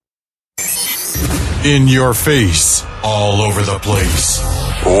In your face. All over the place.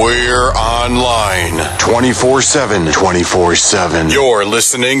 We're online 24/7. 24/7. You're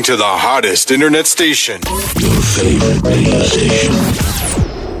listening to the hottest internet station. Your favorite radio station.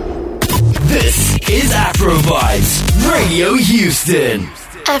 This is Afro Vibes Radio Houston.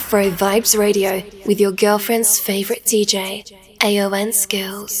 Afro Vibes Radio with your girlfriend's favorite DJ, AON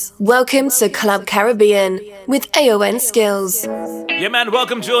Skills. Welcome to Club Caribbean with AON Skills. Yeah, man,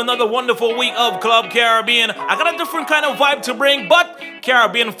 welcome to another wonderful week of Club Caribbean. I got a different kind of vibe to bring, but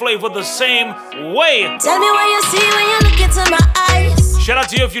Caribbean flavor the same way. Tell me what you see when you look into my eyes. Shout out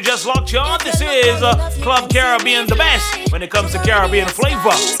to you if you just locked on. This is Club Caribbean, the best when it comes to Caribbean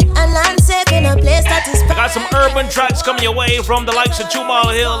flavor. And I'm taking a place that is. I got some urban tracks coming your way from the likes of 2 Mile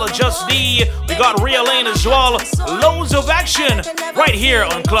Hill, Just D. We got Real Lane as well. Loads of action right here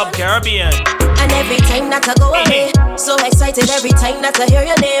on Club Caribbean. And every time that I go away, so excited every time that I hear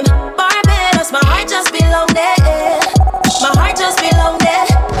your name. Barbados, my heart just belong there. My heart just belong there.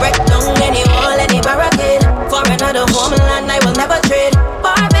 Break down any wall, any barricade. For another homeland I will never trade.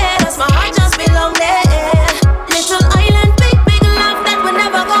 Barbados, my heart just belong there. Little island, big, big love that will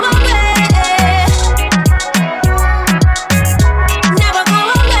never go away. Never go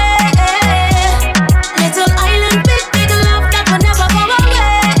away. Little island, big, big love that will never go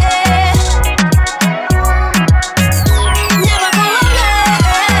away. Never go away.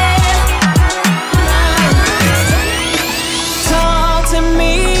 Talk to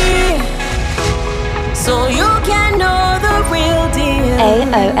me so you can know the real deal.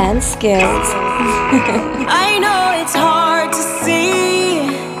 AON Skills. I know it's hard to see.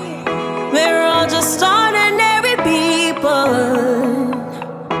 We're all just ordinary people.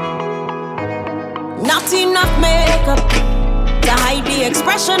 Not enough makeup to hide the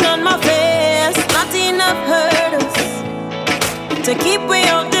expression on my face. Not enough hurdles to keep me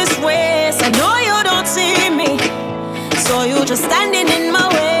out this race. I know you don't see me, so you just standing in my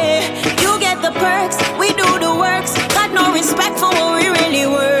way. You get the perks, we do the works. Got no respect for what we really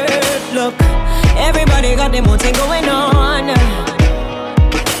worth. Look, everybody got their own thing going on.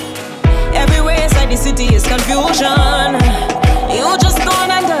 Everywhere inside the city is confusion. You just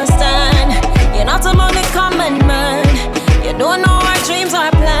don't understand. You're not among the common man. You don't know our dreams,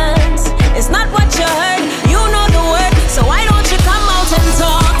 our plans. It's not what you heard, you know the word. So why don't you come out and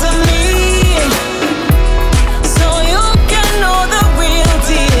talk to me, so you can know the real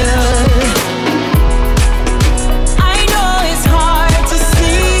deal. I know it's hard to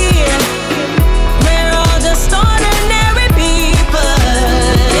see. We're all just ordinary people.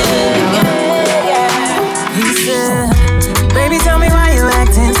 He said, baby, tell me why you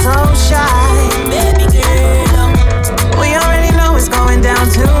acting so shy. Baby girl, we already know it's going down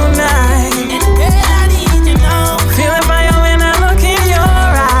tonight. And girl, I need to know. Feeling fire when I look in your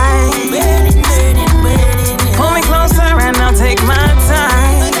eyes. Burning, burning, burning. Pull me closer and I'll take my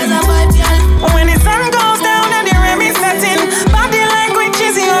time. When the sun goes down and the rain is setting, body language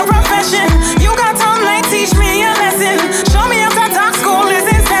is your profession. You got some like teach me a lesson. Show me how to talk, school is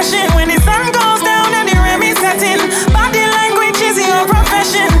in session. When the sun goes down and the rain is setting, body language is your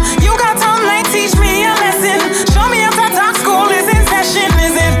profession. You got some like teach me a lesson. Show me how to talk, school is in session.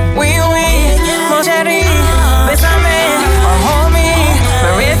 Is it we, mon chéri, bésame, or hold me,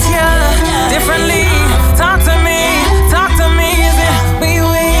 rate ya differently. Talk to me, is it we,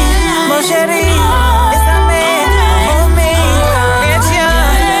 mon chéri, bésame, hold me, rate ya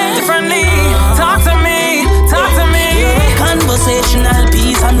differently. Talk to me. Conversational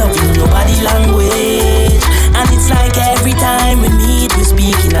piece, I'm loving your body language. And it's like every time we meet, we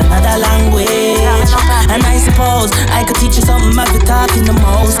speak in another language. And I suppose I could teach you something I've been talking the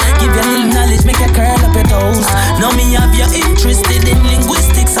most. Give you a little knowledge, make you curl up your toes. Now me have you interested in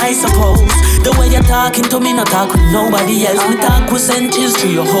linguistics, I suppose. The way you're talking to me, not talk with nobody else. Me talk percentage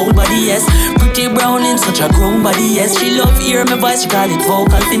through your whole body, yes. Pretty brown in such a grown body, yes. She love hear my voice, she call it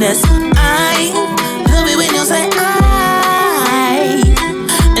vocal finesse. I love it when you say I,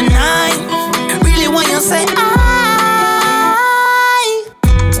 and I really want you to say I.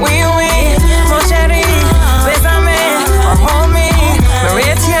 We, mon chéri, bésame, or hold me,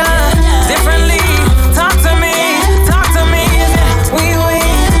 rate ya differently. Talk to me, we,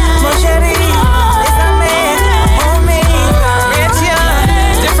 mon chéri, bésame, hold me, rate ya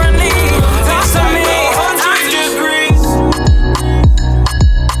differently. Talk to me. 100 degrees.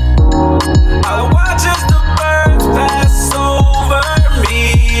 I watch as the birds pass over me.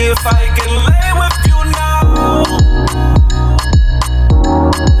 If I can lay with you now.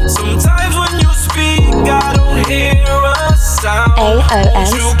 Sometimes when you speak, I don't hear a sound. AON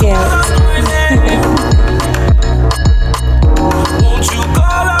Skills. Won't you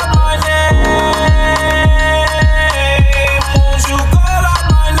call out my name?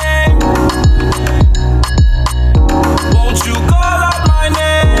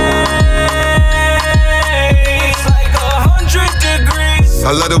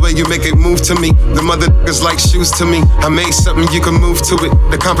 I love the way you make it move to me. The mother niggas like shoes to me. I made something, you can move to it.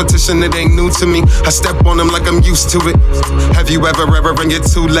 The competition, it ain't new to me. I step on them like I'm used to it. Have you ever in your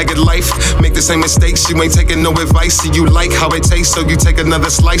two-legged life make the same mistakes? You ain't taking no advice. See, you like how it tastes, so you take another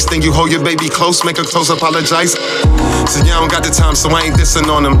slice. Then you hold your baby close, make her close, apologize. So yeah, I don't got the time, so I ain't dissing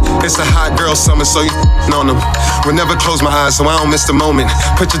on them. It's a hot girl summer, so you on them. Will never close my eyes, so I don't miss the moment.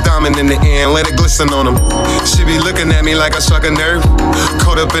 Put your diamond in the air and let it glisten on them. She be looking at me like I struck a nerve.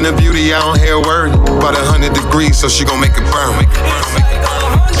 Caught up in the beauty, I don't hear a word. About 100 degrees, so she gon' make it burn. Make it burn, make it burn.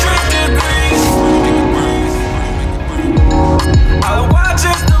 100 degrees. I watch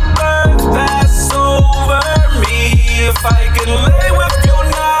as the birds pass over me. If I can lay with you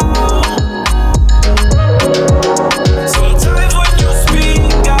now. Sometimes when you speak,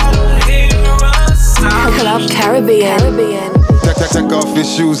 I don't hear a sound. Club Caribbean. Take off your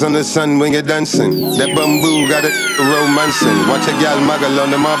shoes on the sun when you're dancing. That bamboo got it romancing. Watch a gal muggle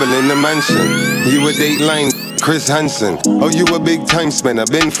on the marble in the mansion. You a Dateline, Chris Hansen. Oh, you a big time spender,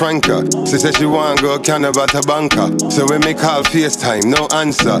 Ben Franca. She said she want go Canada to Banca. So when me call FaceTime, no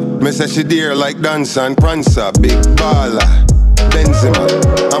answer. Me say she dear like Dancer and Prancer. Big baller, Benzema.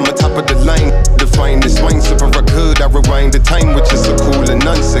 I'm on top of the line. Define this wine super I could. I rewind the time, which is so cool and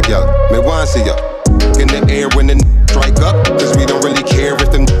nonsense, girl. Me want see ya in the air when the strike up, cause we don't really care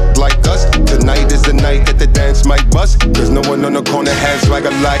if them like us. Tonight is the night that the dance might bust, cause no one on the corner has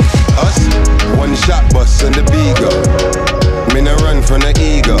swagger like us. One shot bust and the Bigo. Me no run from the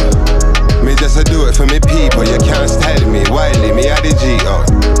ego. Me just a do it for me people. You can't style me, Wiley, me a the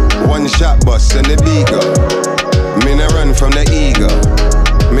G.O. One shot bust and the Bigo. Me no run from the ego.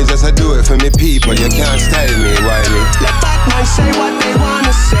 Me just a do it for me people. You can't style me, Wiley. Let bad man say what they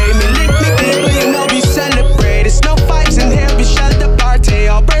wanna say. Me lick me people, you know we celebrate. It's no vibes in here, we shall the party.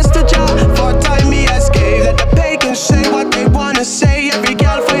 I'll burst the jar for time me escape. Let the pagans say what they wanna say. Every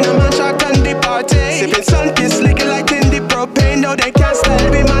girl find a man track and the party. Sipping sun kiss, licking like in the propane. No, they can't style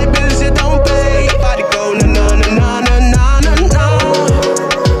me, my bills you don't pay. Body go na na na na na na na na.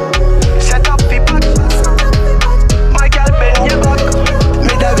 Set up the back, my girl bend your back.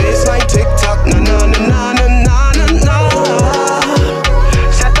 Me the baseline TikTok na na na na na na na na.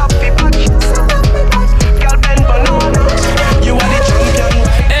 Set up the back, girl bend banana. You are the champion.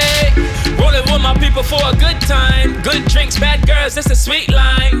 Hey, rolling with my people for a good time. Good drinks, bad girls, that's a sweet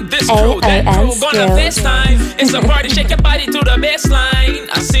line. This crew, that crew, gonna FaceTime. It's a party, shake your body to the baseline.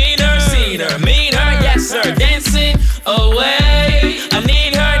 I seen her, mean her, yes sir, dancing away. I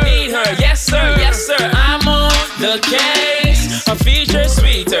need her, yes sir, I'm on the case. Her features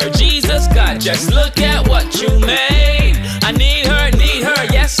sweeter, Jesus God, just look at what you made. I need her,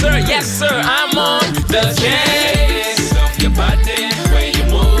 yes sir, I'm on the case. Love your body, way you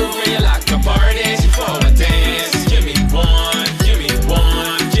move, you like a party. For a dance, give me one,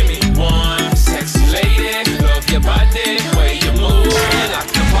 sexy lady. Love your body, way you move, you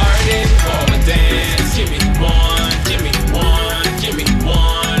like a party. For a dance, give me one,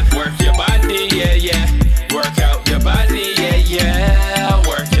 work your body, yeah. Work out your body, yeah.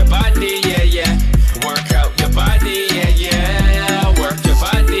 Work your body, yeah. Work out your body, yeah. Work your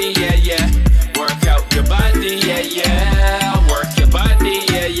body, yeah. Work out your body, yeah. Work your body,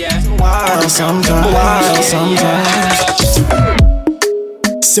 yeah. Wild sometimes.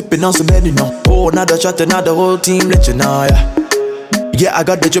 Sipping on some Henny now. Oh, another shot, another whole team let you know, yeah. Yeah, I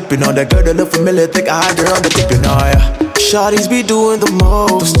got the dripping on that girl that look familiar. Think I had her on the tip, you know, yeah. Shawty's be doing the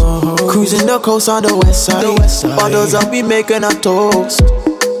most. Cruising the coast on the west side. Bottles I'll be making a toast.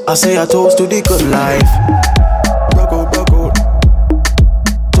 I say a toast to the good life. Broco.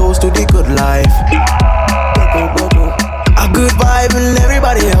 Toast to the good life. Broco. A good vibe and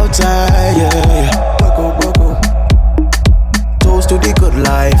everybody outside, yeah. Broco. Toast to the good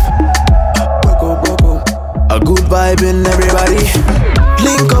life. Broco. A good vibe and everybody.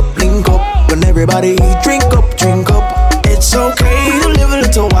 Link up. When everybody drink up. It's okay to live a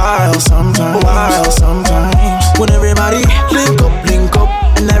little while sometimes. When everybody link up,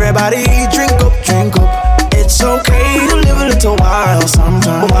 and everybody drink up. It's okay to live a little while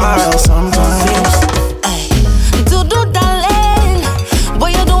sometimes. Ay, do darling,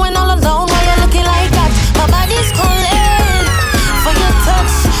 what you doing all alone? Why you looking like that? My body's calling for your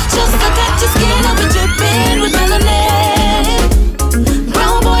touch. Just look at your skin, I'll be dripping with melanin.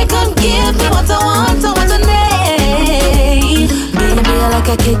 Brown boy, come give me what I want to need. Baby, I like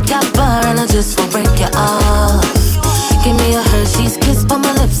a Kit Kat bar and I just won't break you off. Give me a Hershey's kiss on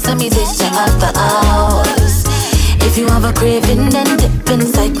my lips, let me taste you after hours. If you have a craving, then dip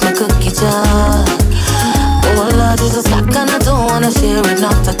inside my cookie jar. Oh Lord, you're a snack and I don't wanna share it,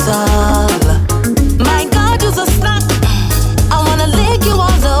 not at all. My God, you're a snack, I wanna lick you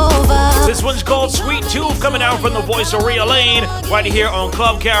coming out from the voice of Ria Lane right here on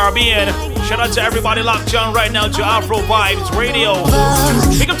Club Caribbean. Shout out to everybody locked on right now to Afro Vibes Radio.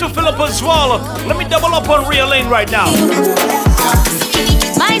 Pick up to Philip as well. Let me double up on Ria Lane right now.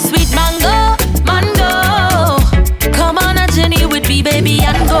 My sweet mango, come on a journey with me, baby,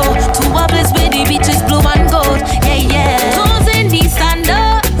 and go to a place where the beaches blue and gold. Yeah, yeah. Toes in the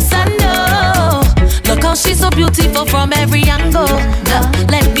sando. Look how she's so beautiful from every angle.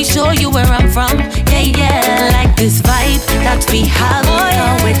 Let me show you where I'm from. Yeah, yeah. Like this vibe that we have,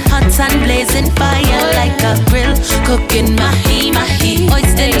 with hot and blazing fire, like a grill cooking mahi.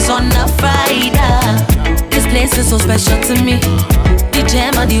 Oysters on a Friday. This place is so special to me. The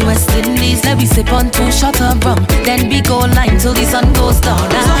gem of the West Indies. Let me sip on 2 shots of rum, then we go line till the sun goes down.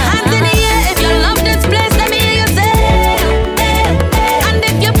 So hands in the air if you love this place. Let me hear you say. And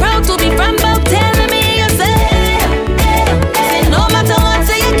if you're proud to be from Bowtail, let me hear you say. Say no matter what,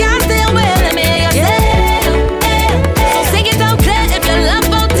 say you can't stay away. Let me hear you say. So sing it out clear if you love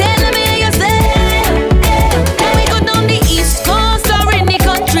Bowtail. Let me hear you say. When we go down the East Coast or in the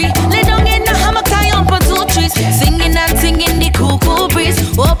country, lay down in the hammock, tie on for 2 trees, singing and singing the cool breeze.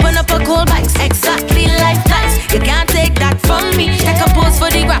 Open up a cold bikes, exactly like nice. You can't take that from me. Take a pose for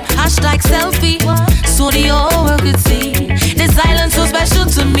the grab, hashtag selfie, so the whole world could see. This island so special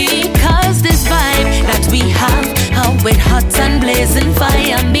to me, cause this vibe that we have, how with hot and blazing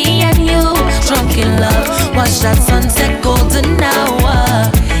fire. Me and you, drunk in love, watch that sunset golden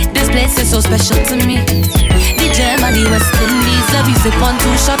hour. This place is so special to me. The gem of the West Indies. Let me sip on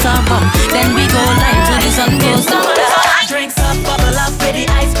 2 shots of rum, then we go line till the sun goes down. Drinks up, bubble up, with the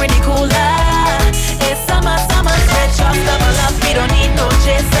ice pretty cooler. It's summer, stretch up, double up, we don't need no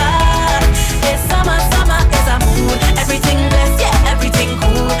chaser. It's summer, it's a mood. Everything blessed, yeah, everything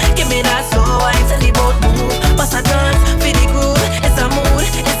cool. Give me that slow, I tell you both move. Bust a dance, feel the groove. It's a mood.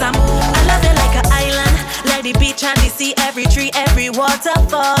 I love it like an island, like the beach and the sea. Every tree, every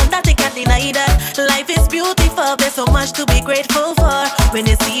waterfall, nothing can deny that. Life is beautiful, there's so much to be grateful for. When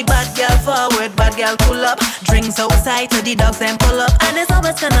you see bad girl forward, bad girl pull up. Drinks outside to the dogs and pull up. And it's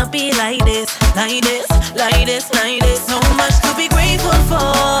always gonna be like this. So much to be grateful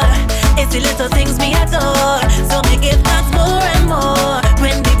for. It's the little things we adore. So we give thanks more and more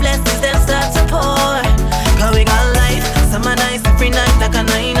when the blessings them start to pour. Going all life, summer nights, every night like a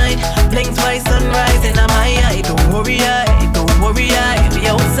night. Blink twice, sunrise in my eye. Don't worry, I be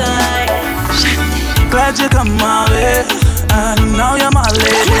outside. Glad you come my way, and now you're my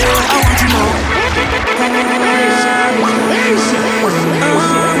lady. I want to know.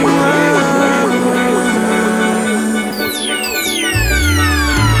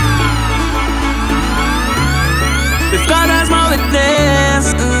 If God has my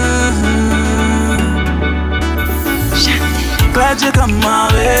witness, glad you come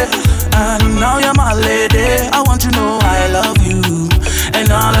my way, and now you're my lady. I want to know I love you, and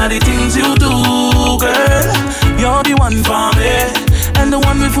all of the things you do, girl. You're the one for me, and the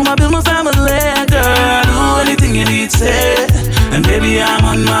one with whom I build my family, girl. Do anything you need, say, and baby I'm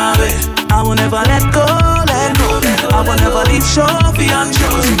on my way. I will never let go. I will never leave Sophie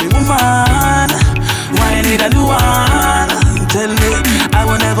unchosen woman. Why you need a new one? Tell me, I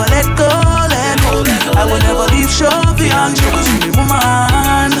will never let go. I will never leave Sophie unchosen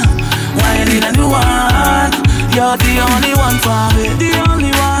woman. Why you need a new one? You're the only one for me. The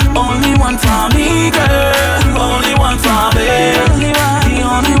only one for me, girl. Only one for me. The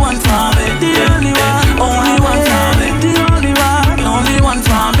only one for me. The only one for me. The only one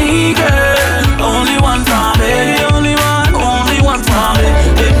for me, girl. Only one for me. The only one for me.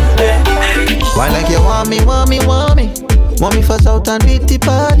 Why like you want me? Want me for South and beat the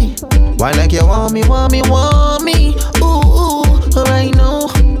party. Why like you want me? Ooh, right now.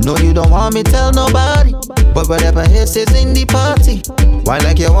 No, you don't want me, tell nobody. But whatever he says in the party. Why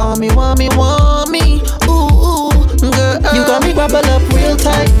like you want me? Ooh, girl. You got me bubble up real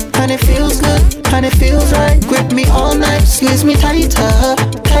tight, and it feels good, and it feels right. Grip me all night, squeeze me tighter.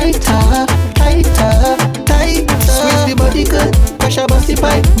 Squeeze the body good, pressure bust the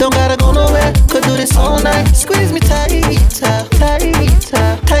pipe. Don't gotta go nowhere, could do this all night. Squeeze me tighter.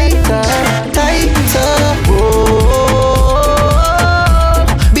 Oh,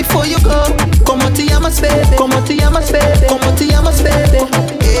 before you go, como te llamas, baby?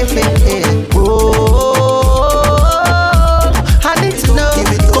 Oh, I need to know.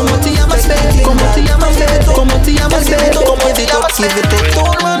 Como te llamas, baby? Give it up.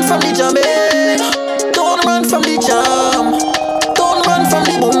 Don't run from the jam, babe. Don't run from the jam. Don't run from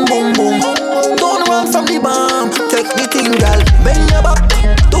the boom, boom, boom. Don't run from the bomb. Take the thing, girl.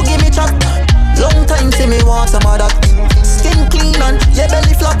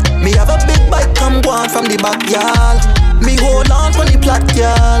 want from the back, y'all. Me hold on for the plot,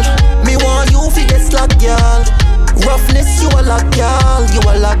 y'all. Me want you fi get slack, y'all. Roughness, you a lock, y'all. You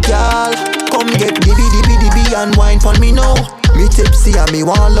a lock, y'all. Come get dibby and wine pon me now. Me tipsy and me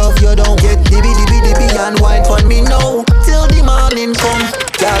want love you don't get dibby and wine pon me now. Till the morning come,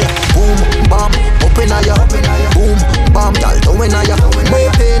 y'all. Boom, bam, open a ya. Boom, bam, y'all, doing a ya.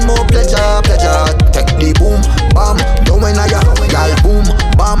 More pain, more pleasure. Take the boom, bam, doing a ya. Y'all, boom,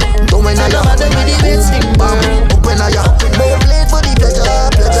 bam, doing a ya. Boom, bam, open a ya. More play for the pleasure.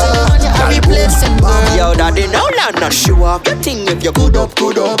 Yo, daddy, now not show off your thing if you're good up.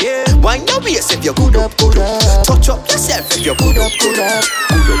 Yeah. Wind your waist if you're good up. Touch up yourself if you're good up.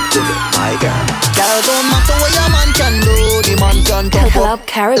 My girl. Girl, don't matter what your man can do, the man can thump Club up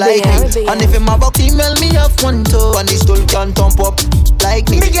Caribbean. like me. And if him have a female, me have one too, and he still can thump up like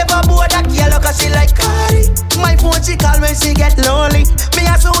me. Me give a boy that yellow cause she like Cardi. My phone she call when she get lonely. Me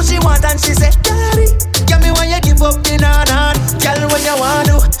ask who she want and she say Daddy. Give me when you give up the nan. Girl when you want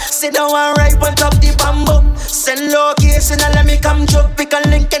to sit down and right on top the bamboo. Send location and let me come jump. We can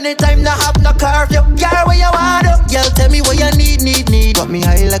link anytime, not have no curfew. Girl when you want to. Girl tell me what you need. Got me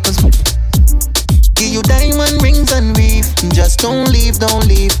high like a smoke. Give you diamond rings and weave. Just don't leave.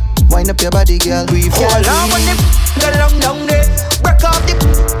 Wind up your body, girl, weave. Hold on when the go long down there. Break off the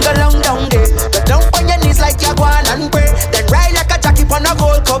go long down there. Go down on your knees like you go on and pray. Then ride like a jockey on a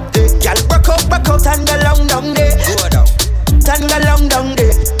gold cup day. Girl, break out and go long down there. Go down. And go long down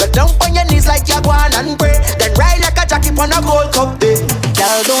there. Go down on your knees like you go on and pray. Then ride like a jockey on a gold cup day.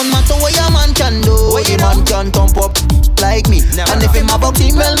 Girl, don't matter what your man can do. The man can thump up like me. Never and if him have a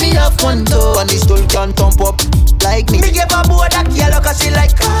female, me have one too, and he still can thump up like me. Me give a boy that yellow cause she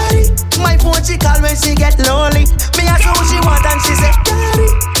like Cardi. My phone she call when she get lonely. Me ask who she want and she say Daddy.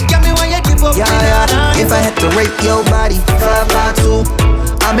 Give me when you give up. Yeah. If I had to rate your body 5 by 2,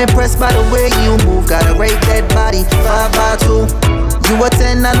 I'm impressed by the way you move. Gotta rate that body 5 by 2. You a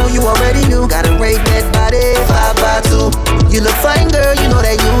 10, I know you already knew. Gotta rate that body 5 by 2. You look fine, girl, you know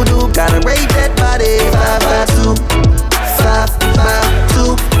that you do. Gotta rate that body 5 by 2. 5 by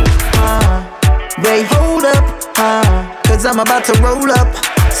 2. Wait, hold up, cause I'm about to roll up.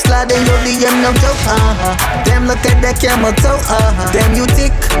 Slide in your DM, no joke, Damn, look at that camera toe, Damn, you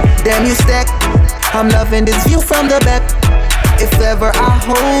thick, damn, you stack. I'm loving this view from the back. If ever I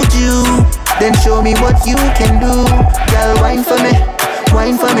hold you, then show me what you can do. Girl, wine for me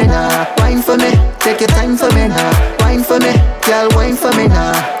now, wine for me. Take your time for me now, wine for me. Girl, wine for me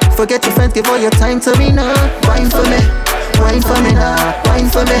now. Forget your friends, give all your time to me now. Wine for me now, wine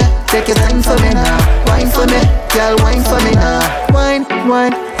for me. Take your time for me now, wine for me. Girl, wine for me now, wine.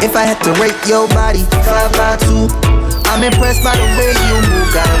 If I had to rate your body 5 by 2, I'm impressed by the way you move.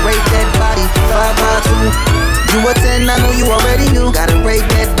 Gotta rate that body 5 by 2. You a 10, I know you already knew. Gotta rate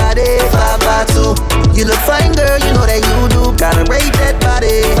that body 5 by 2. You look fine, girl, you know that you do. Gotta rate that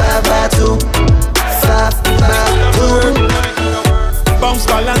body 5 by 2. 5 by 2. Bounce,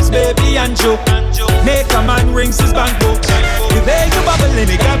 balance, baby, and joke. Make a man rings his bank book. The way you bubbling,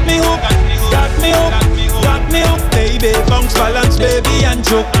 it got me hooked. Baby, bounce, balance, baby, and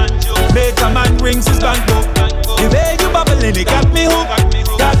joke. Make a man rings his bank book. The way you bubbling, it got me hooked.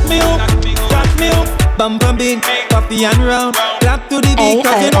 Bump and beat, coffee and round. Clap to the beat,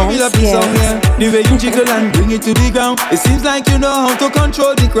 cause you know we love the song, yeah. The way you jiggle and bring it to the ground. It seems like you know how to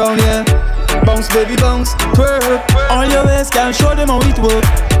control the crown, yeah. Bounce, baby, bounce, twerk. All your ways can show them how it work.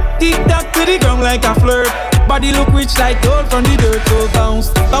 Tick tock to the ground like a flirt. Body look rich like gold from the dirt. So bounce,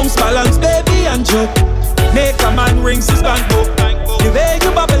 bounce, balance, baby, and joke. Make a man rings his bank book. The way you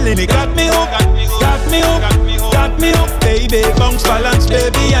bubbling, it got me hooked. Baby, bounce, balance,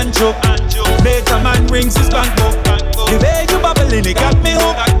 baby, and joke. Make a man rings his bank book. The way you bubbling, it got me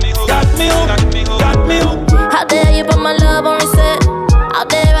hooked. How dare you put my love on reset? How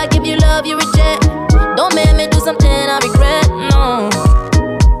dare I give you love you reject? Don't make me do something I regret, no.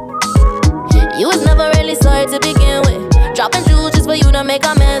 You was never really sorry to begin with. Dropping jewels just for you to make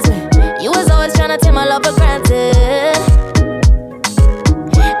amends with. You was always trying to take my love for granted.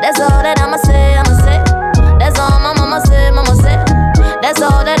 That's all that I'ma say. That's all my mama said, That's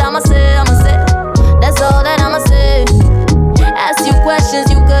all that I'ma say, That's all that I'ma say. Ask you questions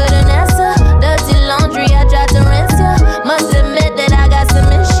you couldn't answer. Dirty laundry, I tried to rinse ya. Must admit that I got some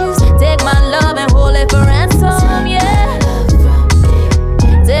issues. Take my love and hold it for ransom, yeah.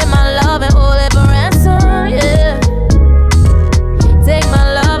 Take my love and hold it for ransom, yeah. Take my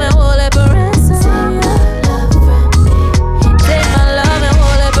love and hold it for ransom, yeah.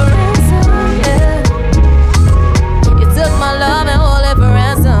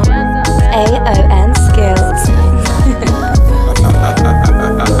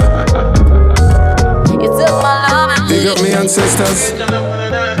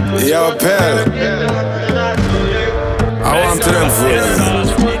 ancestors. Yo, Pell. I want to them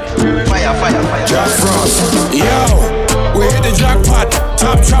food. Fire. Jack Frost. Yo, we hit the jackpot.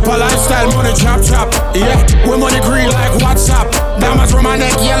 Top chopper lifestyle, money chop. Yeah, we money green like WhatsApp. Diamonds from my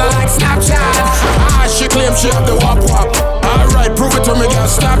neck, yellow like Snapchat. She claim she have the wop. Alright, prove it to me, girl,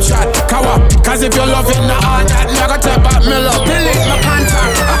 Snapchat. Kawa, cause if you're loving the all that, me gonna take back me love. Delete my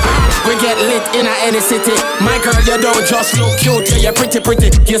contact. We get lit in any city. My girl, you don't just look cute, yeah, you're pretty.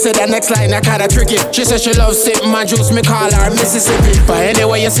 You said that next line, I kinda tricky. She said she loves sipping my juice, me call her Mississippi. But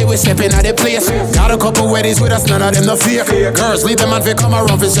anyway, you see we stepping at the place. Got a couple weddings with us, none of them no fake. Girls leave them and they come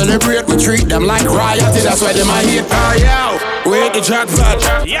around to celebrate. We treat them like royalty, that's why they my hate. We hit the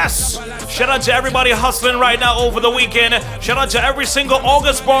jackpot. Yes! Shout out to everybody hustling right now over the weekend. Shout out to every single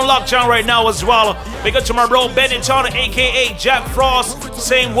August born lockdown right now as well. Big up to my bro Benetton, aka Jack Frost.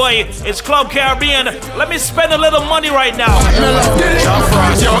 Same way, it's Club Caribbean. Let me spend a little money right now. Jack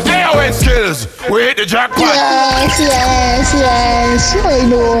Frost, yo, AON skills. We hit the jackpot. Yes, I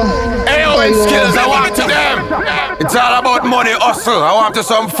know. AON skills, I want to them. It's all about money, hustle. I want to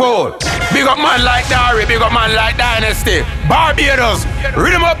some food. Big up man like Dari, big up man like Dynasty. Barbados,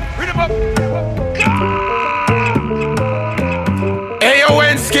 read them up.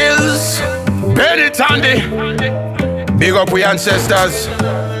 AON skills, Benetton. Big up we ancestors.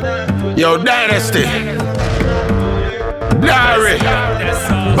 Yo, Dynasty. Dari.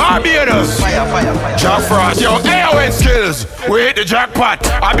 Barbados. Jack Frost. Yo, AON skills. We hit the jackpot.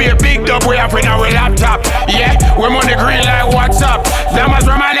 I be a big dub we have in our laptop. Yeah, we're money green like WhatsApp. Diamonds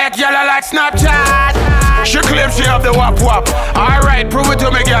from my neck yellow like Snapchat. She claims she have the wop. Alright, prove it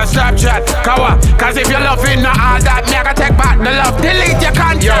to me, girl, Snapchat. Kawa, cause if you're loving not all that, me I can take back the love. Delete your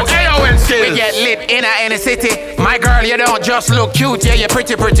contact. Yo, AON skills. We get lit in any city. My girl, you don't just look cute, yeah, you're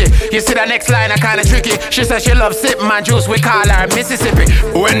pretty. You see that next line, I kinda tricky. She says she loves sipping my juice, we call her Mississippi.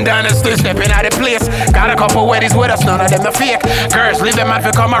 When Dynasty stepping out of place, got a couple weddings with us, none of them are fake. Girls leave them and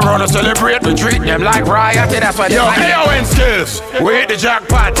come around to celebrate. We treat them like royalty, that's why they like AON skills. We hit the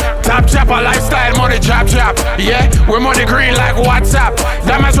jackpot. Top chopper lifestyle, money chop. Yeah, we money green like WhatsApp.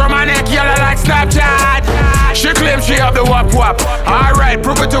 Diamonds from my neck yellow like Snapchat. She claims she have the wop. Alright,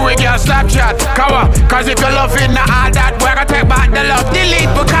 prove it to we girl, Snapchat. Kawa, cause if you're loving the all that, we're gonna take back the love.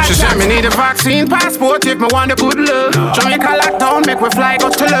 Delete because she said me need a vaccine passport if me want a good love. Jamaica lockdown, make we fly go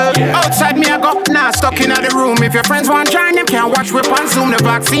to love. Outside me I go, nah, stuck in the room. If your friends want join them, can't watch with on Zoom. The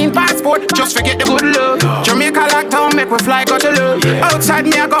vaccine passport, just forget the good love. Jamaica lockdown, make we fly go to love. Outside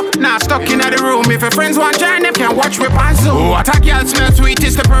me I go, nah, stuck in the room. If your friends want join them, can't watch with on Zoom. What a girl smell sweet,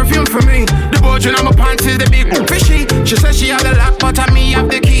 it's the perfume for me. The bulging on my pants is the big fishy. She says she have the lock, but I me have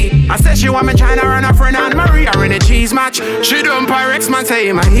the key. I said she want me China and her friend Anne Marie are in a cheese match. She done Pyrex man say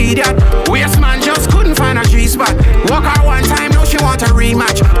I'm a idiot. Waste man just couldn't find a G-spot. Walk her one time, now she want a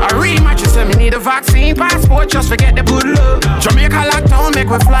rematch. A rematch, she said me need a vaccine passport, just forget the good love. Jamaica lockdown, make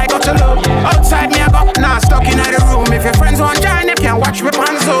we fly go to love. Outside me I go, nah, stuck in the room. If your friends want join them, can't watch me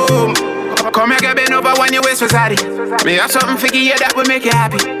on Zoom. Come here, get bent over when you waist for zaddy. Me have something for you that will make you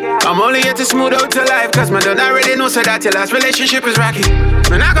happy. I'm only here to smooth out your life, cause my done already know so that your last relationship is rocky.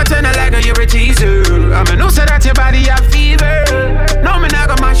 Me not gonna turn it like you're a teaser. I mean, know so that your body have fever. No, me not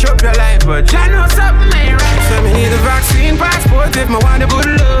gonna mash up your life, but I know something ain't right. So me need a vaccine passport if me want a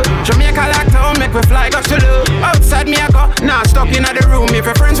good love. Jamaica lockdown, make we fly go to love. Outside me I go, nah, stuck in the room. If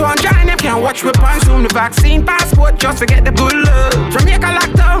your friends want join them, can't watch with on Zoom. The vaccine passport, just forget the good love. Jamaica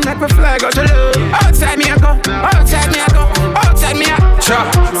lockdown, make we fly go to love. Outside me I go, outside me I go, outside me I go.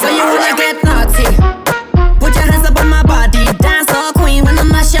 So you wanna get naughty? Put your hands up on my body. Dance all queen when I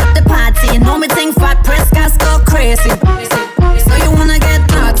mash up the party. You know me think fat press gas go crazy. So you wanna get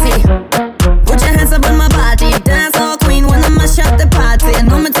naughty? Put your hands up on my body. Dance all queen when I mash up the party. You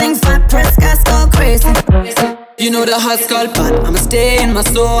know me think fat press gas go crazy. You know the hustle part, I'ma stay in my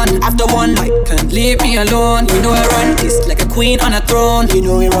zone. After one night, can't leave me alone. You know I run this like a queen on a throne. You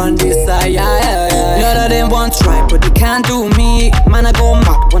know we run this, yeah. None of them want try, but they can't do me. Man, I go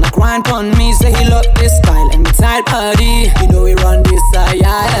mad when I grind on me. Say he love this style and me tight party. You know we run this,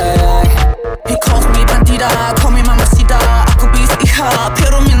 yeah. He calls me bandida, call me mamacita. I could be hija,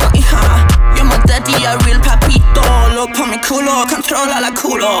 pero me no hija. You're my daddy, a real papito. Look for me culo, controla la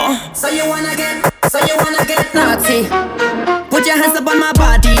culo. So you wanna get naughty? Put your hands up on my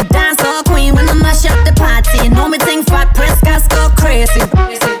body. Dance all queen when I mash up the party. You know me think fat press gas go crazy.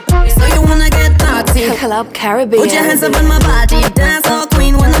 So you wanna get naughty? Club Caribbean. Put your hands up on my body. Dance all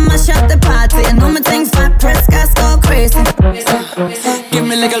queen when I mash up the party. You know me think fat press gas go crazy. Give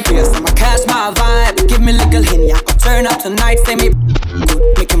me little bass, I'ma catch my vibe. Give me little Henny, I'll turn up tonight. Say me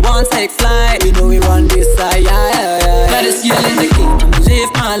good, make him want take flight. You know we run this side, yeah. But it's yelling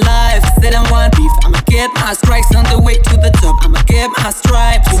my strikes on the way to the top. I'ma get my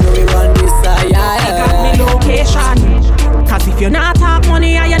stripes. You know we run this side. I got me location. Cause if you not talk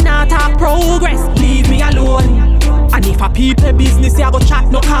money and you not talk progress, leave me alone. And if a people business, you go chat,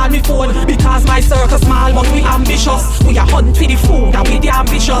 no call me phone. Because my circle small, but we ambitious. We a hunt for the food, and we the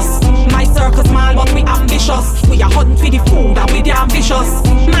ambitious. My circle small, but we ambitious. We a hunt for the food, and we the ambitious.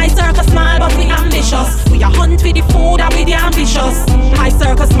 My circle small, but we ambitious. We a hunt for the food, and we the ambitious. My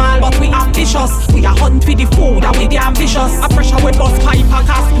circle small, but we ambitious. We a hunt for the food, and we the ambitious. A pressure with bus pipe and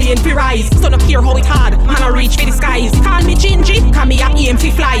cast plane for rise. So no care how it hard, man I reach for the skies. Call me Gingy, call me a aim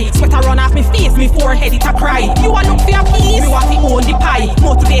to fly. Sweat a run off me face, me forehead it a cry. You a look for your peace, me want to own the pie.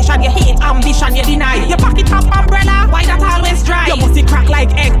 Motivation you hate, ambition you deny. Your pocket top umbrella, why that always dry? You must crack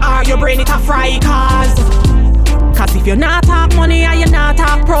like egg or your brain it a fry. Cause if you not talk money and you not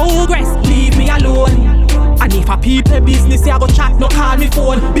talk progress, leave me alone. And if a people business, you go chat, no call me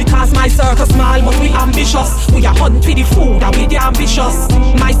phone. Because my circle small, but we ambitious. We a hunt for the food, and we the ambitious.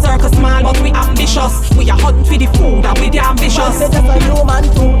 My circle small, but we ambitious. We a hunt for the food, and we the ambitious. Say just a human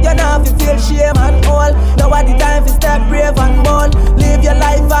too, you know if you feel shame and all. Now at the time to step brave and bold. Live your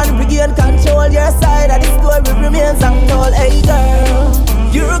life and regain control. Your side of the story remains untold. Hey girl,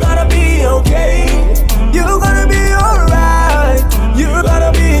 you're gonna be okay. You're gonna be alright. You're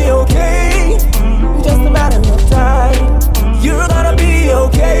gonna be okay. Just a matter of time. You're gonna be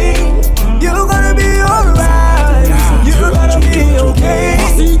okay. You're gonna be alright. You're gonna be okay.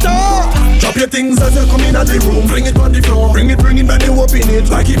 Drop your things as you come in at the room. Bring it on the floor. Bring it, then you open it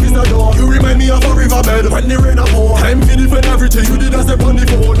like if it's a door. You remind me of a riverbed when the rain a pour. Time for different everything you did as a on the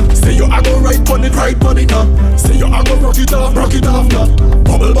phone. Say you a go right on it now. Say you a go rock it off now.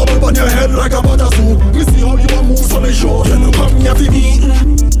 Bubble on your head like a butter soup. Me see how you a move so me sure. You know come here for me.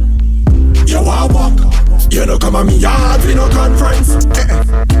 You a walk. You know come on me yard we no conference.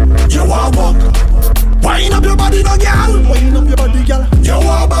 You a walk. Wind up your body no girl. Wind up your body girl. You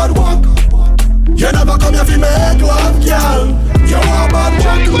a bad walk. You never come here to make love girl. You a bad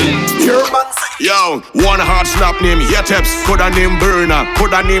walk. You're bad. Yo, one hard slap name Yeteps. Coulda name Burner,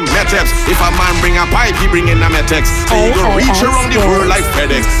 coulda name Meteps. If a man bring a pipe, he bring in a Metex. So you go reach around the world like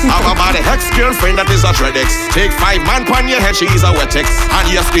FedEx. Have about a ex-girlfriend that is a Tredex. Take 5 man pan your head, she is a Wetex. And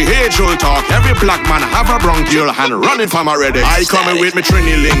yes, the age-old talk. Every black man have a bronchial hand running from a Redex. I coming with me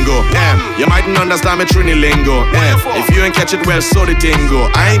Trini lingo. You mightn't understand me Trini lingo. If you ain't catch it well, so the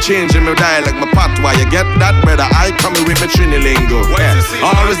tingo. I ain't changing my dialect, my patois. You get that, brother? I coming with me Trini lingo.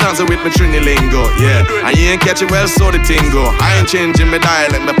 Always dancing with me Trini lingo. Yeah, and you ain't catch it well, so the tingo. I ain't changing my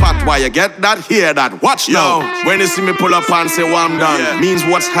dialect, my patois. You get that, hear that, watch now. When you see me pull up and say, well, I'm done, means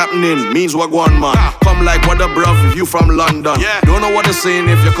what's happening, means what going man. Come like what the bruv if you from London. Don't know what they're saying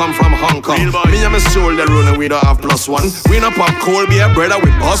if you come from Hong Kong. Me and my shoulder rolling, we don't have +1. We no pop cold beer, brother,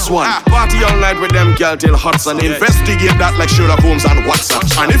 with +1. Party all night with them girl till hot sun. Investigate that like Sherlock Holmes and WhatsApp.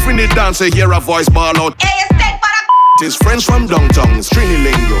 And if we need dance, hear a voice ball out. It's French from downtown, it's Trini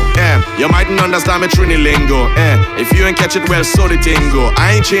lingo. You mightn't understand me Trini lingo. If you ain't catch it well, so the tingo.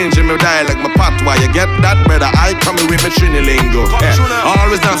 I ain't changing my dialect, my patois. You get that, brother? I coming with me Trini lingo.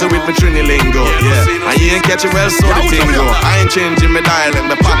 Always dancing with me Trini lingo. And you ain't catch it well, so the tingo. I ain't changing my dialect,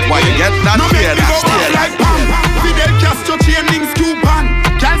 my patois. You get that, hear that, like Pam. Fidel Castro chain links Cuban.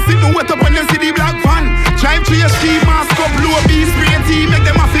 Can't sit no wet up when you see the black van. Drive to your ski mask up, blow a bee spray tea. Make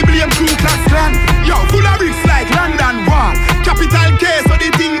them a fi blame Ku Klux Klan. Yo, full of bricks like London Wall. Capital K, so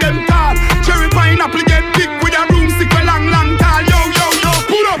they think them tall. Cherry pineapple get big with a broomstick for long tall. Yo,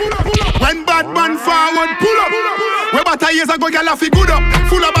 pull up. When bad man forward, pull up. Where about years ago, girl a fi good up.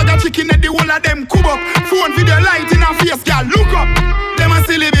 Full of bag of chicken at the whole of them cub up. Phone video light in her face, girl look up. Them a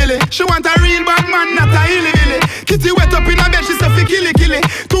silly billy. She want a real bad man, not a hilly billy. Kitty wet up in her bed, she say fi killy.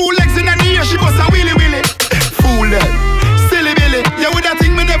 2 legs in her ear, she bust a willy. Fool them, silly billy. You woulda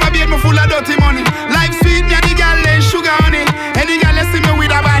think me never beat me full of dirty money. Life sweet, me and the girl lay sugar honey. Any girl let see me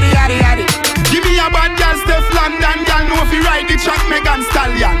with a body yaddy. Give me a bad girl, Steph London. Girl know if you ride the track, Megan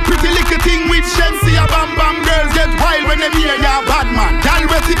Stallion. Pretty little thing with Shensi, a bam girls get wild when they hear ya bad man. Girl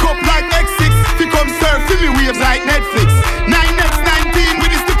wet it up like X6. Fi come surf for me waves like Netflix. 9x19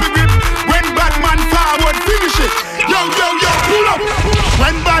 with the stupid grip. When bad man forward, finish it. Yo, pull up.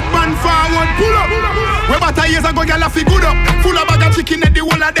 When bad man forward, pull up. Where about years ago, girl a fi good up. Full of bag of chicken at the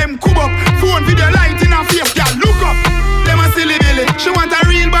whole of them cub up. Phone video light in her face, girl look up. Them a silly billy. She want a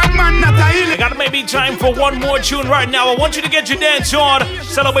real bad man, not a hilly. I got maybe time for one more tune right now. I want you to get your dance on.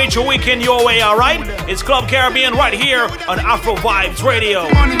 Celebrate your weekend your way, alright? It's Club Caribbean right here on Afro Vibes Radio.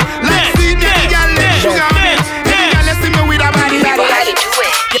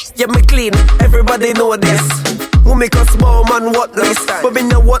 Yeah, me clean, everybody know this. Who me cause bow man what this. But me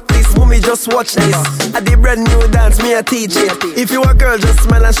know what this, mommy just watch this. I did brand new dance, me a teach it. If you a girl, just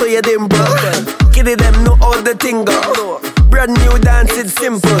smile and show your dimple. Kitty them know all the thing go. Brand new dance, it's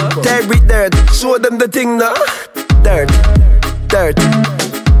simple. Tear it dirt, show them the thing now. Dirt, dirt,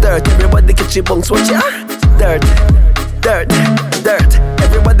 dirt. Everybody get your bunks, watch ya. Dirt, dirt, dirt.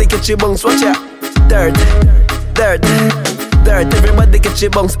 Everybody get your bunks, watch ya. Dirt, dirt, dirt. Everybody get your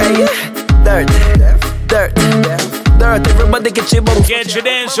bunks, hey. Dirt, dirt, dirt. Everybody get your bunks. Get your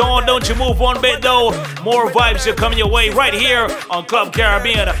dance on, don't you move one bit though. More vibes are coming your way right here on Club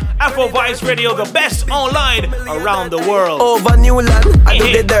Caribbean. Afro Vibes Radio, the best online around the world. Over Newland, I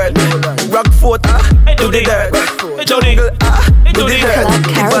do the dirt. Rockfort, I do the dirt. Jungle, I do the dirt.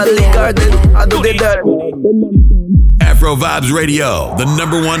 Valley Garden, I do the dirt. Afro Vibes Radio, the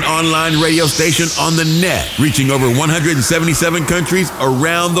 #1 online radio station on the net, reaching over 177 countries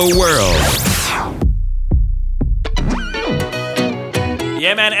around the world.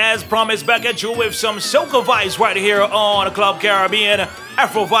 Yeah, man, as promised, back at you with some soca vibes right here on Club Caribbean.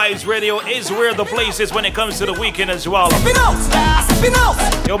 Afro Vibes Radio is where the place is when it comes to the weekend as well.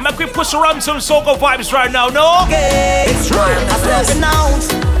 Yo, make we push around some soca vibes right now, no? It's right, I'm stepping out.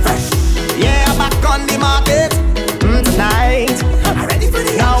 Fresh, yeah, back on the market tonight. I'm ready for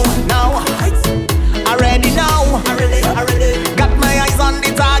the now. I ready now. I ready. Got my eyes on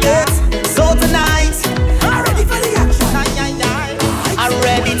the target. So tonight, I'm ready for the action. I'm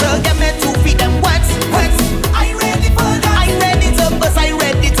ready to get my 2 feet them wet. I'm ready for that. I'm ready to bust. I'm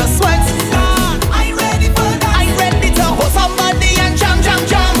ready to sweat. I'm ready for that. I'm ready to hold somebody and jam.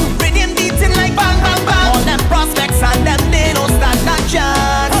 Rhythm beating like bang. All them prospects and them they don't stand a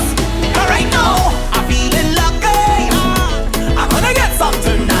chance. Right now, I'm feeling lucky. I'm gonna get some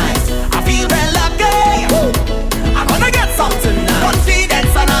tonight. I feel real lucky. I'm gonna get some tonight.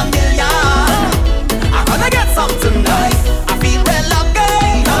 Confidence and a million. I'm gonna get some tonight. I feel real lucky.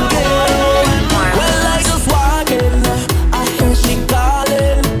 Well, I just walking. I hear she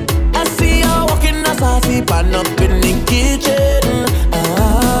calling. I see her walking as I see pan up in the kitchen.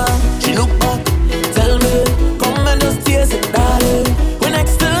 She look back, tell me, come and just taste it, darling. When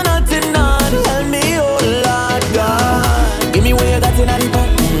next to nothing on, tell me, oh Lord God, give me where you got in the back.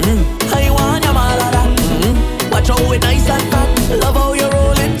 I want your malada. Watch how it nice and fat. Love how you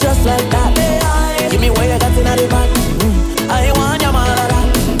roll it just like that. Give me where you got in the back. I want your malada.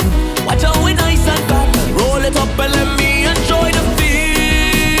 Watch how it nice and fat. Roll it up and let me enjoy the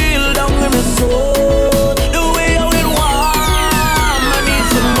feel down in my soul. The way how it warm, I need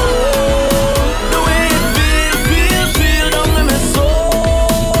some more. The way it feel down in my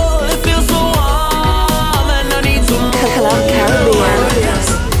soul. It feels so warm and I need some more. Club Caribbean.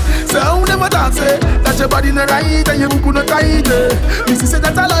 So how them a talk say that your body no right and your book no tight. Me see say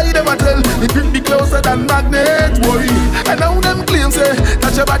that a lie them a tell. It grip me closer than magnet, boy. And now them claim say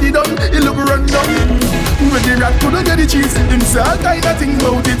that your body done, it look run down. When the rat couldn't get the cheese, him say all kind of thing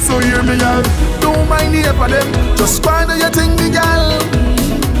about it. So hear me out. Don't mind the for them, just find out your thing, me gal.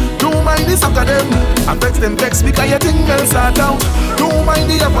 Don't mind the suck of them. I text them text because your thing will start out. Don't mind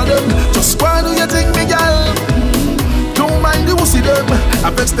the for them, just find out your thing, me gal. Don't mind the wussy them. I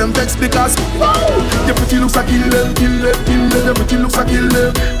vex them vex because wow, your pretty looks a kill them. Your pretty looks a kill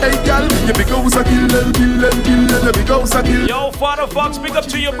them. Hey gal, your big house a kill them. Your big house a kill them. Yo, Father Fox, big up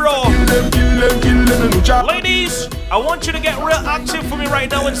to you, bro. Kill them. Ladies, I want you to get real active for me right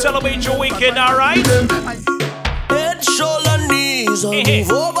now and celebrate your weekend, alright? Head, shoulder, knees,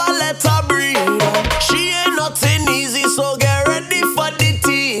 move over, let her breathe. She ain't nothing easy, so get ready for the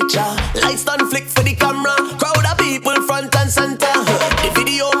teacher. Lights done flick for the camera. Crowd of people front and center. The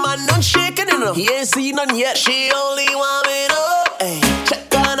video man done shaking enough. He ain't seen none yet. She only want me up. Hey,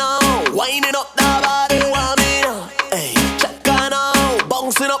 check her now, winding up the body. Want me now. Hey, check her now,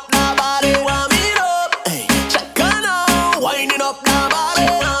 bouncing up the body. Want me up. Hey, check her now, winding up the body.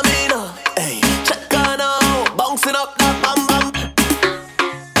 Want me now. Hey, check her now, bouncing up the bam bam.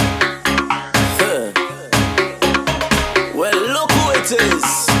 Well, look who it is.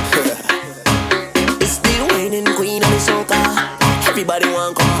 It's the whining queen of the soca. Everybody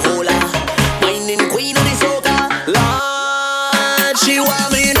want come hold her. Whining queen of the soca. Lord, she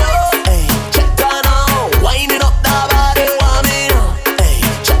want me now. Hey, check her now, winding up the body. Want me now. Hey,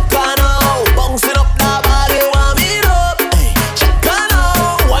 check her now, bouncing up the body. Want me now. Hey, check her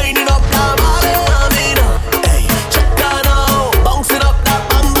now, winding up the body. Want me now. Hey, check her now, bouncing up the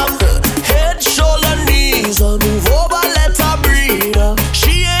bam bam. Head, shoulder, knees, move over, let her breathe.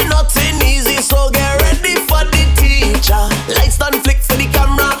 She ain't nothing easy, so get ready for the teacher. Lights done flick for the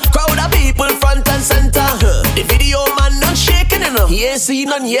camera. Crowd of people front and center. The video man not shaking enough. He ain't seen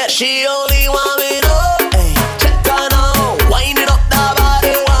none yet. She only want me now. Hey, check her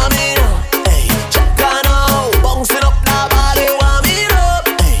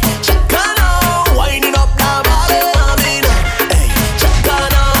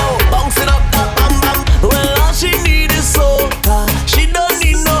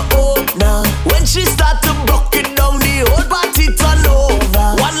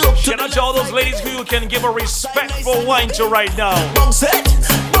give a respectful wine to right now. Bounce it.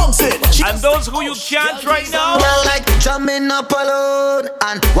 And those who you can't right now, well, like drumming up alone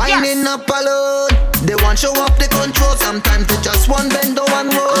and winding up alone. They want show up the control. Sometimes they just want bend or one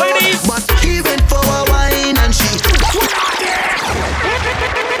roll. Ladies, but he went for a wine and she.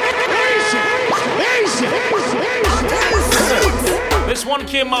 This one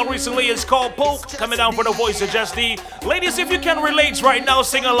came out recently. It's called Poke. Coming down for the voice of Justy. Ladies, if you can relate right now,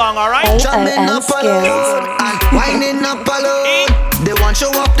 sing along, alright? Drumming up alone and winding up alone. They want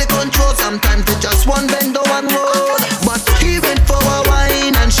show up the control. Sometimes they just want bend or one roll. But he went for a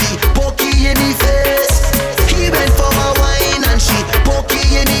wine and she pokey in the face. He went for a wine and she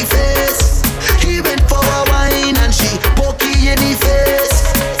pokey in the face. He went for a wine and she pokey in the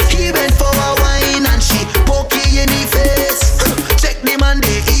face. He went for a wine and she pokey in the face. Check the man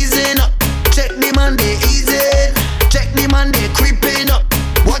they easing up. Check the man they easing. Check the man they creeping up.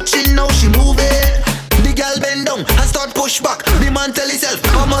 Watching how she moving. The girl bend down and start push back. The man tell himself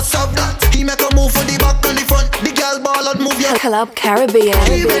I must have that. He make a move for the back and the front. The girl ball out move your Club Caribbean.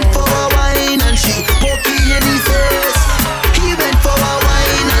 He went for a wine and she pokey in the face. He went for a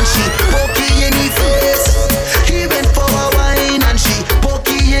wine and she pokey in the face. He went for a wine and she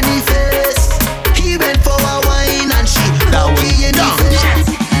pokey in the face. He went for a wine and she pokey in the face.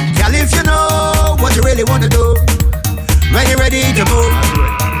 Girl, if you know what you really want to do, when you're ready to move,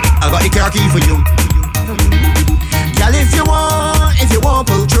 I got the car key for you. Girl, if you want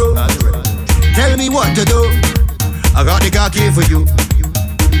pull through, tell me what to do, I got the car key for you.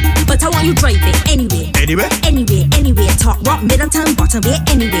 But I want you drive it anyway. Anyway? Anyway. Top rock, middle town, bottom way,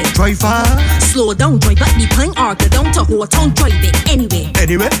 anyway. Drive fast. Slow down, drive up the pine arc, down to whole town, drive it anyway.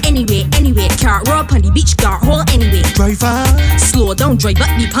 Anyway. Carrot road on the beach, car hole, anyway. Drive fast. Slow down, drive up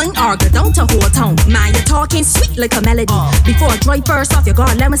the pine arc, down to whole town. Man, you're talking sweet like a melody. Before I drive first off, you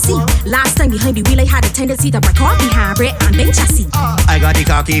gotta let me see. Last time behind the wheel, I had a tendency to break off the hybrid and bench chassis. I got the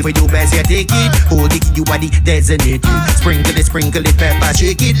car key for you, best you take it. Hold it, you are the designated. Sprinkle it, pepper,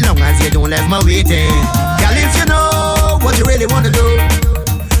 shake it, long as you don't left me waiting. Girl, if you know what you really want to do,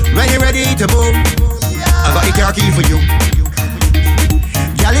 when you're ready to move, I got the car key for you.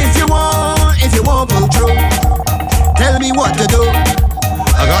 Girl, if you want pull through, tell me what to do,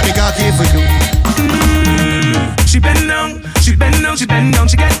 I got the car key for you. She bend down, she get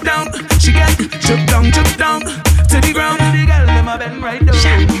down, she get shook down to the ground. The girl them a bend right down.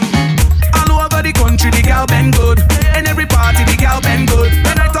 All over the country, the girl bend good. In every party, the girl bend good.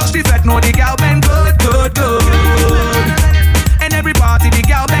 When I touch the fat, no, the girl bend good. In every party, the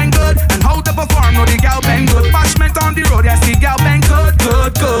girl bend good. And how to perform, no, the girl bend good. Bashment on the road, yes, the girl bend good.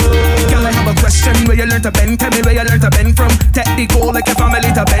 Girl, I have a question. Where you learn to bend? Tell me where you learn to bend from. Technical, like a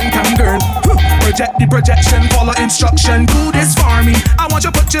family to bend, come girl. Project the projection, follow instruction. Do this for me. I want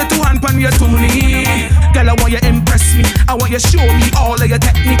you put your two hands on your toonie. Girl, I want you impress me. I want you show me all of your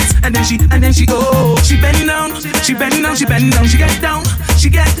techniques. And then she go. She bend down, she get down, she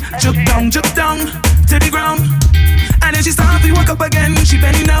get juke down to the ground. And then she start to walk up again. She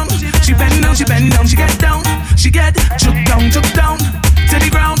bend down, she get down, she get juke down to the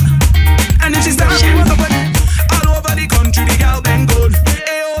ground. And then she start to walk up again. All over the country, the girl bend good.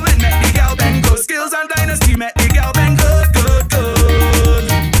 Ayo, man, make the girl bend good. Skills and dynasty, make the girl bend good.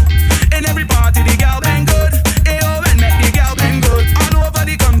 In every party, the girl bend good. Ayo, man, make the girl bend good. All over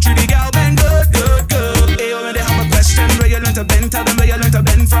the country, the girl bend good. Ayo, when they have a question, where you learn to bend, tell them where you learn to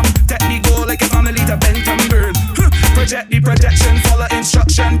bend from. Technical, like a family to bend from girl. Project the projection, follow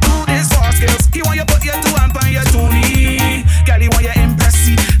instruction. Do this for skills. He want you put your two hands on your toonie. Girl, he want you impress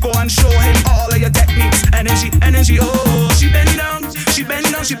me. Go and show him all of your techniques. And then she bend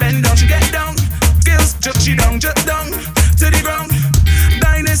down, she get down. Skills, she down to the ground.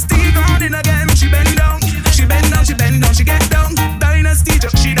 Dynasty gone in again. She bend down, she get down. Dynasty,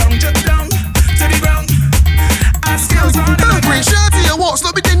 she down to the ground. And skills on the Green shirt in your walks,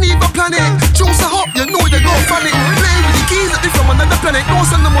 no, we didn't even plan it. Choose a hop, you know you go funny. Play with the keys that they from another planet. Don't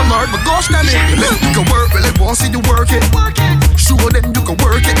send them on Lord, but gosh damn it. You can work, but they won't see you work it. Show them you can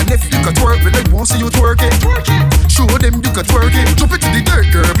work it. And if you can twerk, but they won't see you twerk it. Show them you can twerk it. Drop it to the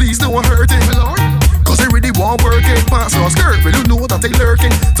dirt, girl, please don't hurt it. Cause they really won't work it. Pass your skirt, but you know that they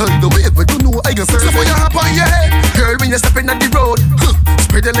lurking. Tell you the way, but you know I can serve it. So for your hop on your head, girl, when you're stepping on the road,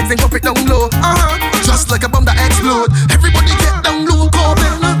 spread your legs and drop it down low. Just like a bomb that explode. Everybody get down low, go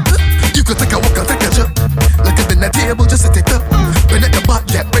down. You can take a walk and take a jump. Like a dinner table, just set it up. When at the back,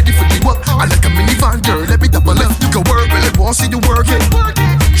 get ready for the walk. I like a minivan, girl, let me double up. You can work, but they won't see you work it.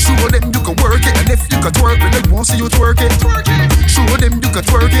 Show them you can work it. And if you can twerk, but they won't see you twerk it. Show them you can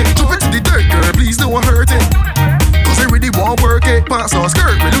twerk it. Drop it to the dirt, girl, please don't hurt it. Cause they really won't work it. Pass or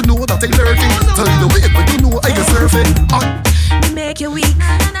skirt, when you know that they lurking. Tell you the way, but you know I can surf it. Make you weak,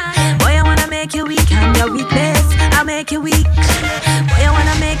 boy, I wanna make you weak. I'm your weakness, I'll make you weak. Boy, I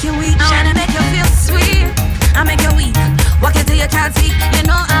wanna make you weak. I wanna make you feel sweet. I make you weak. Walk it till you can't speak. You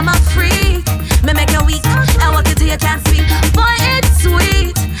know I'm a freak. Me make you weak. I walk it till you can't speak. Boy, it's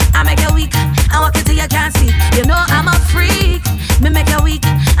sweet. I make you weak. I walk it till you can't speak. You know I'm a freak. Me make you weak.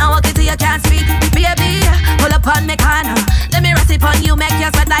 I walk it till you can't speak. Baby, pull up on me corner. Let me rest it on you, make you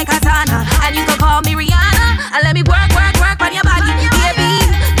sweat like a sauna. And you can call me Rihanna. And let me work on your body. Baby,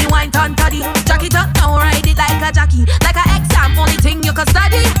 the wine turn toddy. Jack it up, don't ride it like a jockey. Like an exam, only thing you can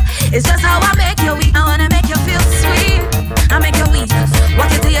study. It's just how I make you weak. I wanna make you feel sweet. I make you weak.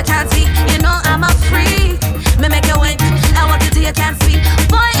 Walk it till you can't speak. You know I'm a freak. Me make you weak. I walk it till you can't speak.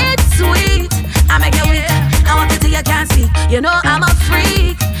 Boy, it's sweet. I make you weak. I walk it till you can't speak. You know I'm a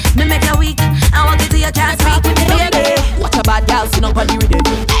freak. Me make you weak. I walk it till you can't speak. Baby, watch a bad gal sit up on the rhythm.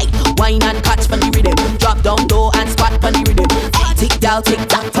 Hey, wine and catch on the rhythm. Drop down low and squat on the rhythm. Hey, tick down, tick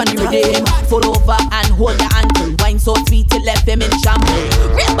tock on the rhythm. Fall over and hold your ankle. Wine so sweet it left them in shambles.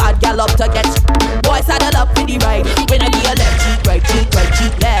 Real bad gal up to get. Boys saddle up for the ride. When I do your left cheek, right cheek, right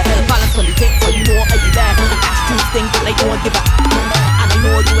cheek, left. Balance on the tip so you know how you left. Attitude stink but I don't give up. And I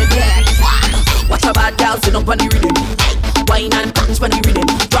know you ain't there. Watch a bad gal sit up on the rhythm. Wine and catch on the rhythm.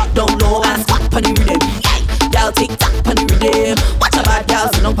 Drop down low and squat on the rhythm. Gal tick tock on the rhythm. Watch a bad gal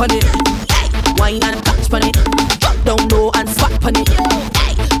sit up on it. Wine and catch on it. Drop down low and squat on it.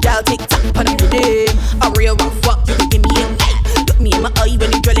 Gal tick tock on the rhythm. A real rough fuck you can give me it. Look me in my eye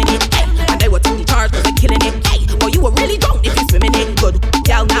when you drilling it. And they were taking charge cause they killing it. Boy, you were really drunk if you swimming it good.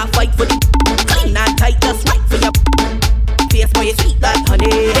 Gal now fight for the clean and tight, just right for your face, boy, you sweet like honey.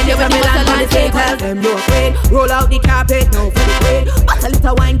 Then you come in and on the stage, tell them you're afraid. Roll out the carpet, no for the queen. But a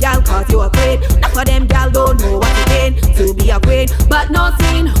little wine, gal, cause you're afraid. Enough of them, gal, don't know what it mean to be a queen. But no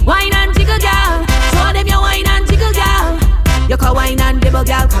scene, wine and jiggle, gal. Show them your wine and jiggle, gal. You can wine and dibble,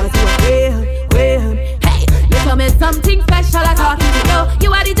 gal, cause you're real. Hey, you tell me something special, I talking to you.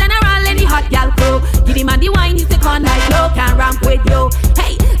 You are the general in the hot gal crew. Give him and the wine, you stick on like low. Can't ramp with you.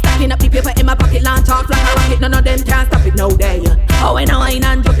 Hey, stacking up the paper in my pocket, launch off like a rocket. None of them can stop it, no day. Oh, when I wine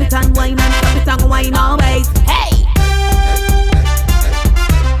and drop it and wine and drop it and wine always. Hey,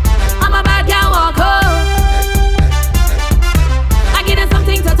 I'm a bad gal walker. I give them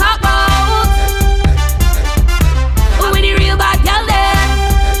something to talk about. Oh, when the real bad gal there.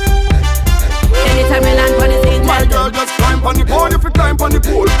 Anytime we land on the scene, my girl just climb on the pole if you climb on the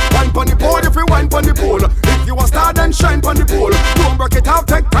pole. Wine on the pole if you wine on the pole. If you a star then shine on the pole. Don't break it out,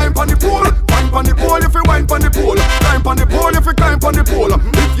 take time on the pole. Wine on the pole if you wine on the pole. Climb on the pole if you climb on the pole.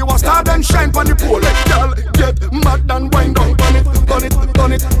 If you a star then shine on the pole. Girl, get mad and wind down on it, on it,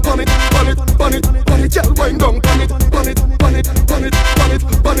 on it, on it, on it, on it, on it. Girl, wind down on it, on it, on it, on it, on it,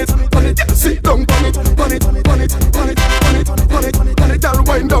 on it, on it. Sit down on it, on it, on it, on it, on it, on it, on it. Girl,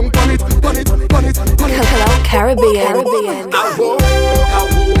 wind down on it, on it, on it, on it. Club Caribbean.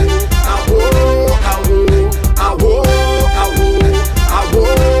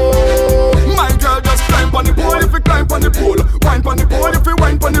 My girl just climb on the pole if you climb on the pole. Wine on the pole if you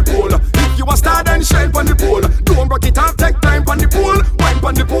wine on the pole. If you a star then shine on the pole. Don't break it off, take time on the pole. Wine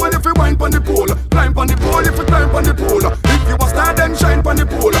on the pole if you wine on the pole. Climb on the pole if you climb on the pole. If you a star then shine on the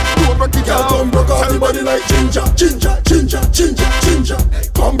pole. Don't break it off. Come broke off the body like ginger, ginger, ginger, ginger, ginger.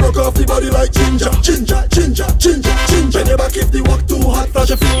 Come broke off the body like ginger, ginger, ginger, ginger, ginger. When you back if the walk too hot, flash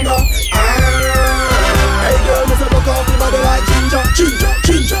your finger. Hey girl, you say broke off the body like ginger, ginger,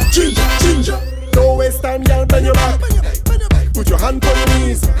 ginger, ginger, ginger. No waste time, girl, bend your back. Put your hand on your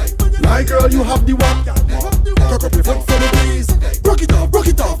knees. My girl, you have the walk. Cock up your foot for the breeze. Rock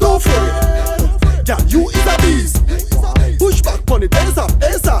it off, don't fret. Girl, you is a beast. Push back on it, ASAP.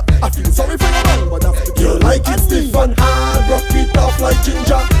 I feel sorry for your man, but after you like it stiff and hard. Rock it off like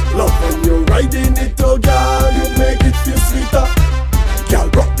ginger. Love when you're riding it, oh girl. You make it feel sweeter. Girl,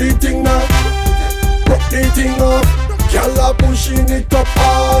 rock the thing now. Rock the thing off. Girl, are pushing it up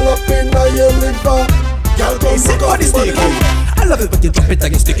all up in your liver. Girl, come rock off the body. I love it when you drop it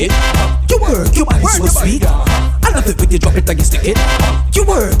and you stick it. You work, your body so sweet. I love it when you drop it and you stick it. You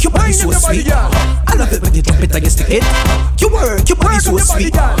work, your body so sweet. I love it when you drop it and you stick it. You work, your body so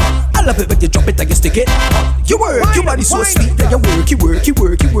sweet. I love it when you drop it and you stick it. You work, your body so sweet. Yeah, you work, you work, you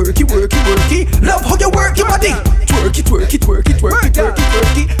work, you work, you work, you work it. Love how you work your body. Twerk it, twerk it, twerk it, twerk it, twerk it,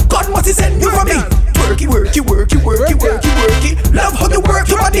 twerk it. God must he send you from me. Twerk it, work it, work it, work it, work it, work it. Love how you work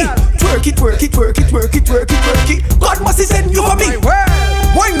your body. Twerk it, twerk it, twerk it, twerk it, twerk it, twerk it. God must he send you from me.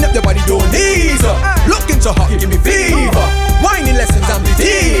 Wind up your body, don't knees up. Looking so hot, give me fever. Whining lessons, I'm the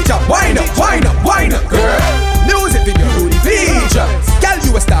teacher. Wind up, wind up, wind up, girl. Music video,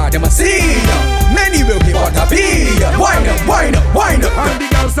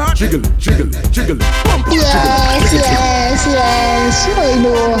 jiggle it, jiggle it, jiggle it. Bumper, yes, yes, yes.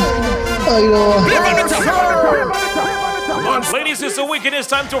 I know. Ladies, it's the weekend. It's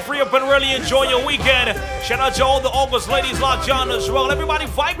time to free up and really enjoy your weekend. Shout out to all the August ladies locked on as well. Everybody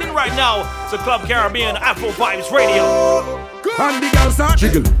vibing right now to Club Caribbean Afro Vibes Radio. And the girls are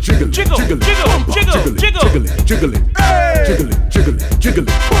jiggle, jiggle, jiggle, jiggle, jiggle, jiggle, jiggle, jiggle, jiggle it, jiggle it, jiggle it, jiggle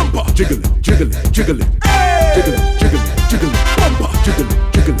it, bumper, jiggle it, jiggle it, jiggle it, jiggle it, jiggle it, jiggle it, bumper, jiggle it,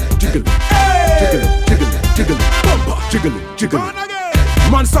 jiggle it, jiggle it, jiggle it, jiggle it, jiggle it, bumper, jiggle it, jiggle it.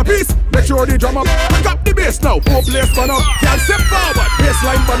 Monster piece, make sure the drum up. Pick up the bass now, four place burn up. Can't step forward,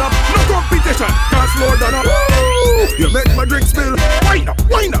 bassline burn up. No competition, can't slow down up. You make my drink spill. Wind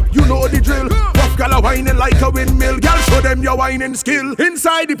up, you know the drill. Rough gala whining like a windmill. Girl, show them your whining skill.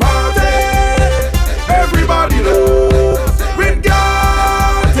 Inside the party, everybody loves. When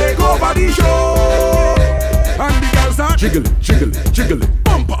girl take over the show. And the girls are jiggle it, jiggle it, jiggle it,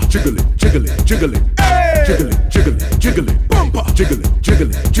 bumper, jiggle it, jiggle it, jiggle it, jiggle it, jiggle it, jiggle it, bumper, jiggle it, jiggle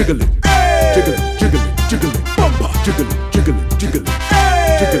it, jiggle it, jiggle it, jiggle it, jiggle it, bumper, jiggle it, jiggle it, jiggle it,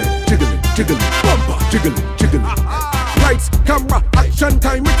 jiggle it, jiggle it, jiggle it, bumper, jiggle it, jiggle it. Lights, camera, action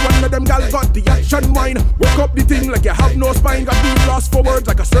time. Which one of them gal got the action wine? Work up the thing like you have no spine. Got being lost for words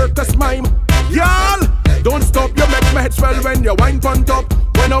like a circus mime. Y'all, don't stop, you make my head swell when you wine on top.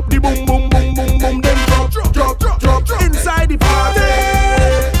 When up the boom, boom, boom, boom, boom, then drop, drop, drop, drop, drop. Inside the party,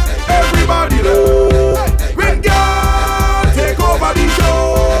 everybody loves. When girl take over the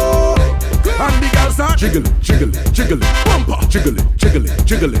show. And the girls are jiggle it, jiggle it, jiggle it, bumper, jiggle it, jiggle it,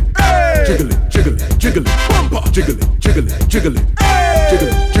 jiggle it, jiggle it, jiggle it, jiggle it, bumper, jiggle it, jiggle it, jiggle it, jiggle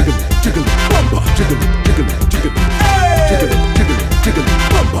it, jiggle it, jiggle it, bumper, jiggle it, jiggle it, jiggle it, jiggle it, jiggle it, jiggle it,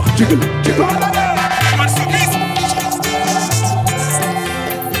 bumper, jiggle it, jiggle it.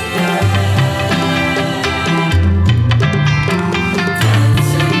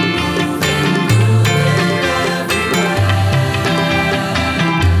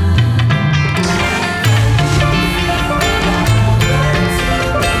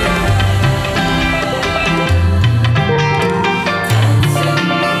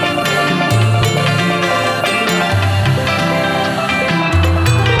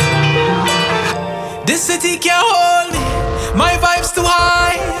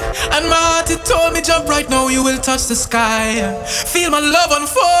 And my heart, it told me jump right now, you will touch the sky. Feel my love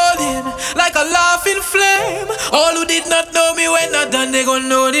unfolding like a laughing flame. All who did not know me when not done, they gon'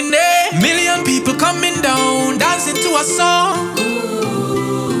 know the name. Million people coming down, dancing to a song.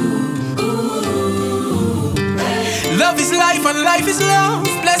 Love is life and life is love,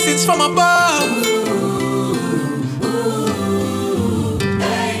 blessings from above.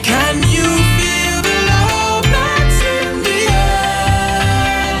 Can you feel the love that's in the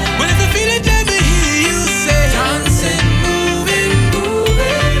air? Well, if you feel it, let me hear you say, dancing, moving,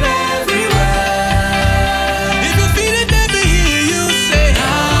 moving everywhere. If you feel it, let me hear you say,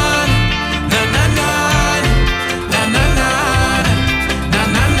 na na na na na na na na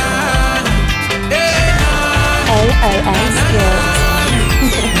na na. AON Skills.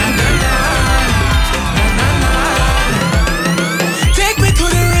 Take me to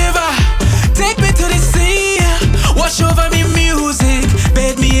the river, take me to the sea. Wash over me music,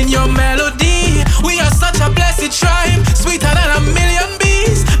 bathe me in your melody. We are such a blessed tribe, sweeter than a million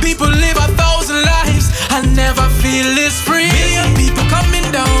bees. People live 1,000 lives and never feel this free. Million people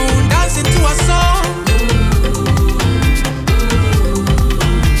coming down, dancing to a song.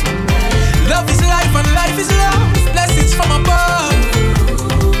 Love is life and life is love, blessings from above.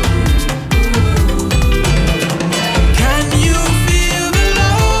 Can you feel the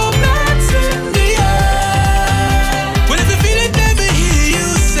love that's in the air? Well, if you feel it, let me hear you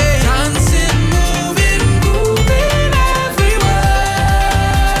say, dancing, moving, moving everywhere.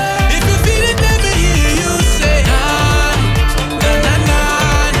 If you feel it, let me hear you say, na na na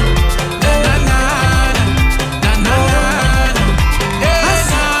na na na na na na na.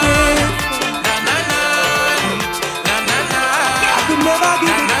 I could never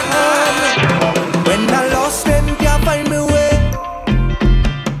give it up. When I lost them, can't find me way.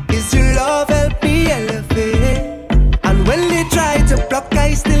 Is your love help me elevate? And when they try to block,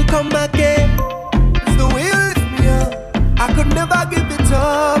 I still come again. It's the way you lift me up. I could never give it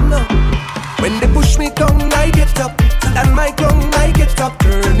up, no. When they push me down, I get up. Stand my ground, I get up.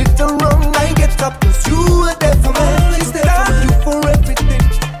 Turn it around, I get up. 'Cause you are there for me. Thank you for everything.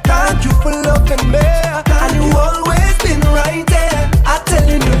 Thank you for loving me. And you always been right there. I'm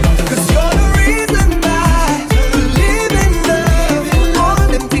telling you, 'cause you're the reason I believe in love. All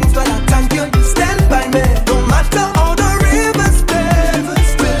them things, but I thank you. You stand by me. No matter how the rivers bend,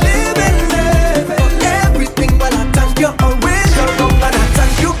 we live and live. Everything, but I thank you. Always around, and I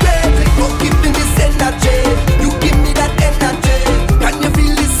thank you, baby.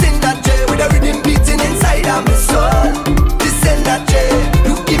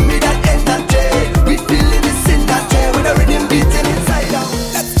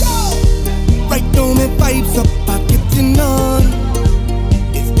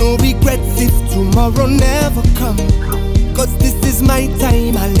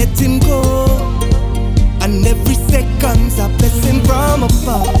 from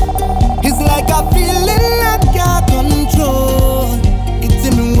afar. It's like a feeling I can't control. It's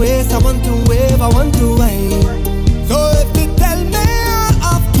in my waist, I want to wave, I want to wave. So if you tell me I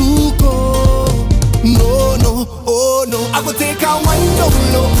have to go, no, no, oh no, I go take a wind down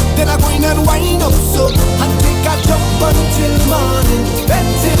low, then I go in and wind up so, and take a jump until morning, then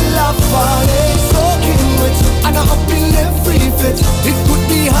till I fall in, soaking wet, and I up in every fit. It could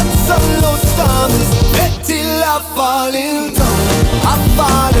be hot, some low storms, then till I fall in down. I'm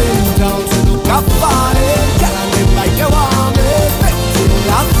falling down, I'm falling down, like you want me, then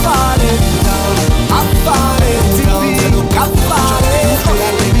till I'm falling down. I'm falling down, I'm falling down,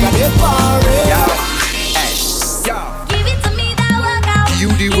 like you want me. Give it to me, that workout. You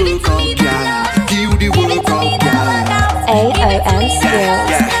the workout, girl. You the workout, girl. AON Skills.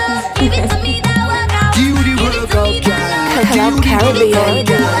 Give it to me, that workout. You the workout, girl. Club Caribbean.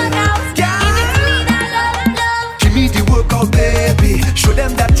 Give me the workout, baby. Show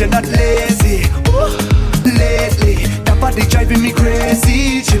them that you're not lazy. Ooh, lately, that body driving me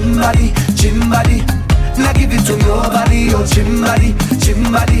crazy. Gym body, gym body. Now give it to nobody, oh gym body,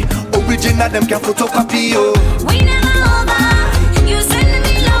 gym body. Original them can photocopy, oh. We never over, you sending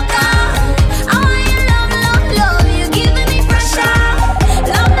me loca. I want your love, love, love. You giving me pressure.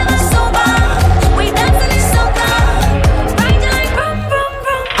 Love never sober. We dancing in soca. Right like brum, brum,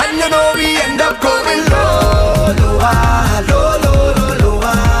 brum. And you know we end up going low, lower, low, low, low,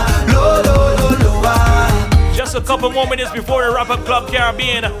 lower, low, low, low, lower. Just a couple more minutes before we wrap up Club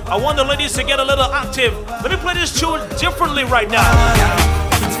Caribbean. I want the ladies to get a little active. Let me play this tune differently right now.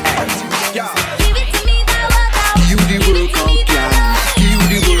 You the workout, girl. You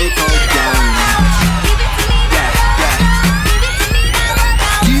the workout, girl.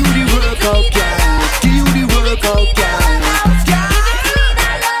 You the workout, girl. You the workout, girl.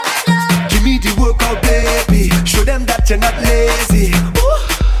 Give me the workout, baby. Show them that you're not lazy. Ooh,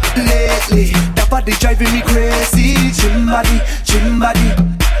 lately, that body driving me crazy. Gym body, gym body.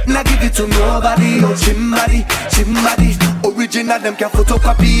 Now give it to nobody, oh gym body, gym body. Original them can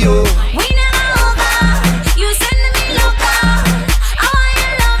photocopy, oh. We never over, you sending me loca. I want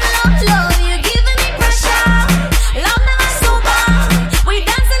your love, love, love. You giving me pressure. Love never sober. We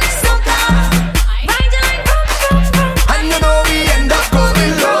dancing in soca. Right like brum, brum, brum. And you know we end up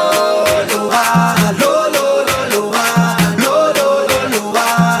going low, lower, low, low, low, lower, low, low, low,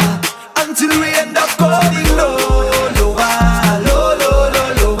 lower, until we end up going low, lower, low, low, low,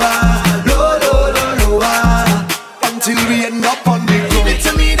 lower, low, low, low, lower, until we end up on the ground. Give it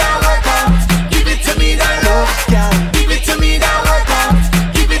to me that workout. Give it to me that love, girl. Give it to me that workout.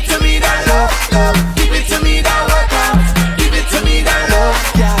 Give it to me that love, love. Give it to me that workout. Give it to me that love,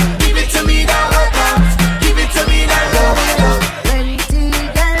 girl. Give it to me that workout. Give it to me that love, love. Plenty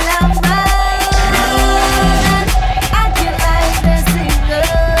girl of mine. I can like the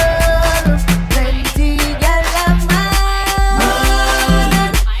single. Plenty girl of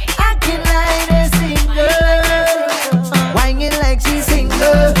mine. I can like the single. Whining like she's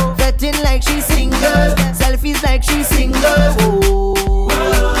single, fretting like she's single, selfies like she's single, oh.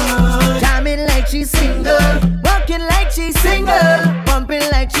 Jamming like she's single, walking like she's single, pumping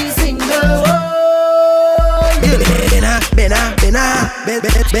like she's single, oh.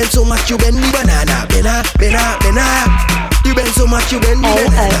 Bend so much you bend the banana. You bend so much you bend the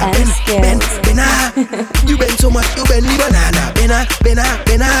banana. You bend so much you bend the banana.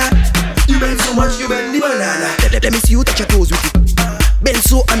 You bend so much you bend the banana. Let me see you touch your toes with it. Bend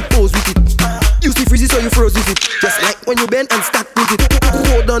so and pose with it. You see freezy so you froze with it. Just like when you bend and stack with it.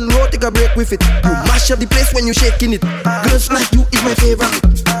 Roll down roll, take a break with it. You mash up the place when you shaking it. Girls like you is my favorite.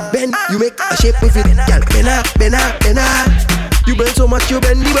 Bend, you make a shape with it. Girl, bena. You bend so much you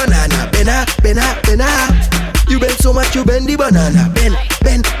bend the banana. Bena. You bend so much you bend the banana. Bena.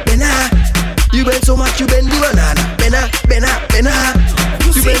 You bend so much you bend the banana. Bena.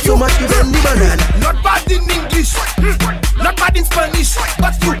 You bend so much you bend the banana. Not bad in English, not bad in Spanish,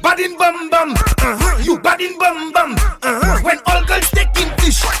 but you bad in bum bum. You bad in bum bum. When all girls take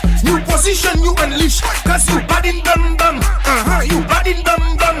English, you position you unleash. Cause you bad in bum bum. You bad in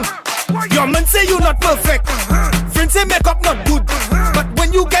bum bum. Your man say you not perfect. Friends say makeup not good. But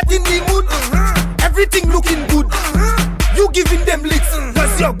when you get in the mood, everything looking good. You giving them licks.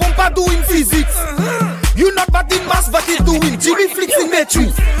 Cause your bumper doing physics. You not bad in mass, but it's doing Jimmy flicks in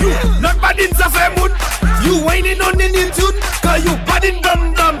Metri. You not bad in Zafamun. You whining on the new tune. Cause you bad in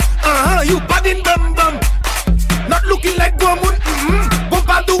dum dum. You bad in dum dum. Not looking like Gomun.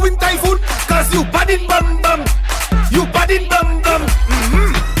 Bumper doing typhoon. Cause you bad in bum bum. You bad in bum bum.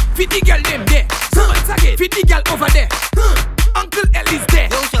 Fit the girl them there. Once again, fit the girl over there. Uncle Ellie's there.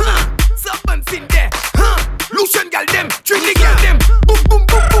 Servants in there. Lucian girl them. Treat the girl them. Boom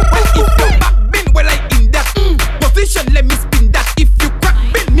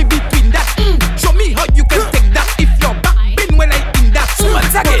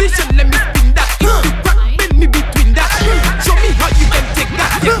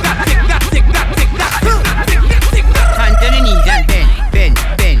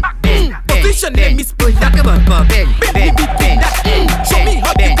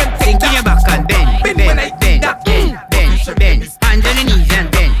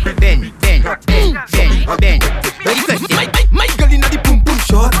bend. Ready first. My girl inna the pum pum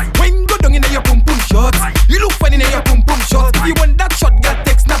shot. When go down inna your pum pum shot. You look funny inna your pum pum shot. If you want that shot, girl,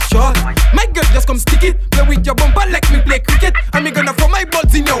 take snapshot. My girl just come stick it. Play with your bumper like me play cricket. And me gonna throw my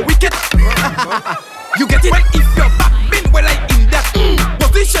balls in your wicket. You get it? Well, if your back bend, well I in that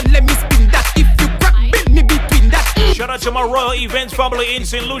position, let me spin that. If you crack bend me between that. Shout out to my Royal Events family in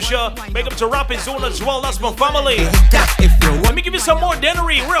St. Lucia. Make up to Rapid Zone as well. That's my family. Let me give you some more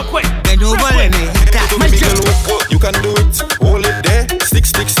dennery real quick. Bend over, let me my girl, you can do it. Hold it there. Stick.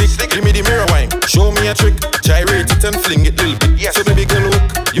 Give me the mirror wine. Show me a trick. Gyrate it and fling it little bit. Yes. So baby girl,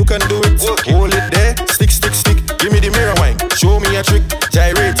 work. You can do it. Hold it there. Stick. Give me the mirror wine. Show me a trick.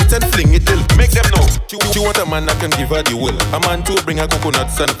 Gyrate it and fling it little. Make them know. You want a man that can give her the will. A man to bring her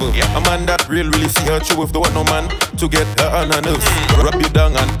coconut sample. A man that really see her through if don't want no man to get her on her nerves. Rub you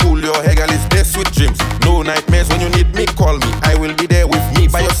down and pull your hair, girl. It's best with dreams. No nightmares. When you need me, call me. I will be there with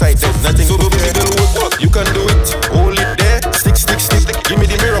me by your side. There's nothing to do. Baby girl, work. You can do it. Hold it there. Stick. Give me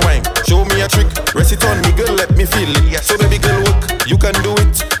the mirror wine. Show me a trick. Rest it on me, girl. Let me feel it. So baby girl, work. You can do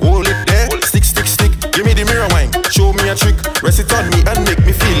it. Hold it there. Stick. Give me the mirror wine. Show me a trick. Rest it on me and make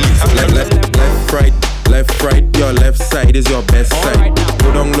me feel it. Left, right. Your left side is your best side.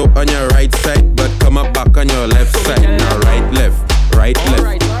 Go down low on your right side, but come up back on your left side. Now right, left.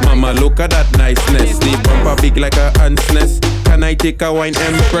 Mama, look at that niceness. The bumper big like a ant's nest. Can I take a wine,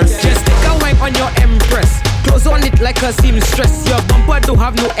 Empress? Just take a wine on your Empress. Close on it like a seamstress. Your bumper don't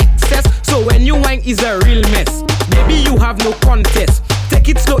have no excess, so when you wine is a real mess. Maybe you have no contest. Take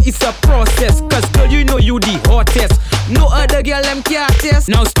it slow, it's a process. Cause girl, you know you the hottest. No other girl them can't test.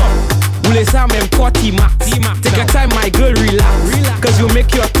 Now stop. Voulez ça même party max. Take your time, my girl, relax. Cause you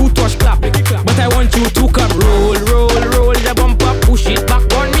make your two-touch clap. But I want you to come roll the bumper, push it back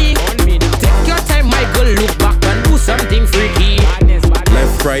on me. Take your time, my girl, look back and do something freaky.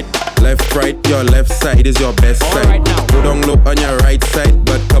 Left, right. Your left side is your best side. Go down low on your right side,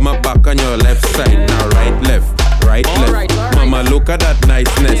 but come up back on your left side. Now right, left. Mama, look at that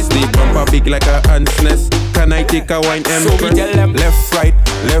niceness. The bumper big like a ant's nest. Can I take a wine, Empress? So we tell them left,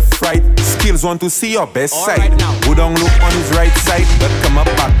 right. Skills want to see your best side. Go down look on his right side, but come up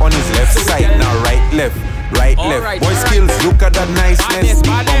back on his left side. Now right, left. Boy, skills, look at that niceness. The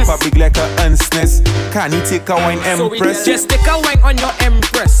bumper big like a ant's nest. Can he take a wine, Empress? Just take a wine on your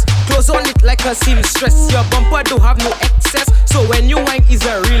Empress. Close on it like a seamstress. Your bumper don't have no excess, so when you wine is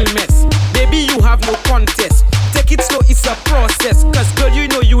a real mess. Baby, you have no contest. Take it slow, it's a process. Cause girl, you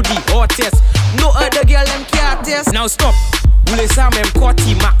know you the hottest. No other girl them can't test. Now stop. Voulez ça même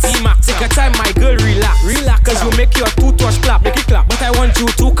party max. Take a time, my girl, relax. Cause you make your two-touch clap. But I want you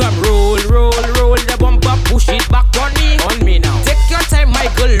to come roll the bumper, push it back on me now. Take your time, my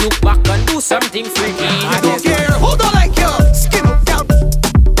girl, look back and do something freaky. I don't care who don't like your skin up down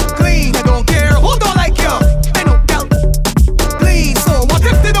clean. I don't care who don't like your skin up down clean. So what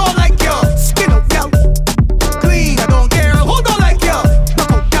if they don't like your skin up down clean? I don't care who don't like your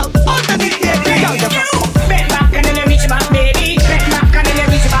knock up down underneath the bend back and then you reach back, baby. Bend back and then you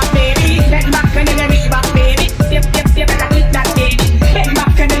reach back, baby. Bend back and then you reach back, baby. You better hit that, baby. Bend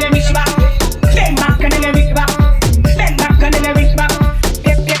back and then you reach back. Bend back and then you reach back. Bend back and then you reach back.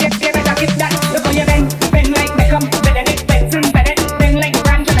 You better hit that. Look how you bend like Beckham. Bend it, bend like a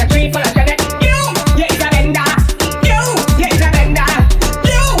branch on a tree full of jelly. You is a bender. You is a bender.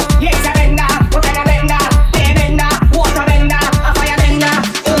 You is a bender. What kind of bender? Air bender, water bender, a fire bender,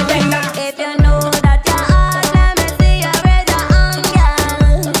 earth bender. If you know that you're hot, let me see you raise your hand, girl.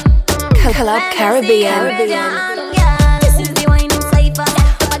 Club Caribbean. This is the whining cipher.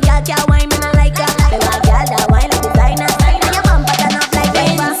 If a girl can't whine, me not like her. If a girl that whine like designer, and your bumper turn up like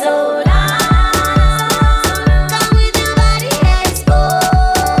paper. So come with your body exposed.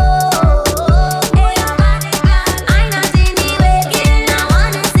 Hey, your body girl, I not seen the waking. I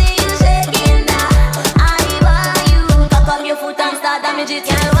wanna see you shaking that. I buy you, cock up your foot and start damage it.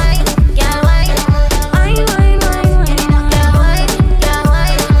 Girl whine, girl whine. Whine. Girl whine, girl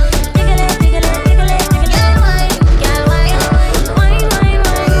whine. Tickle it, tickle it, tickle it, tickle it. Girl whine.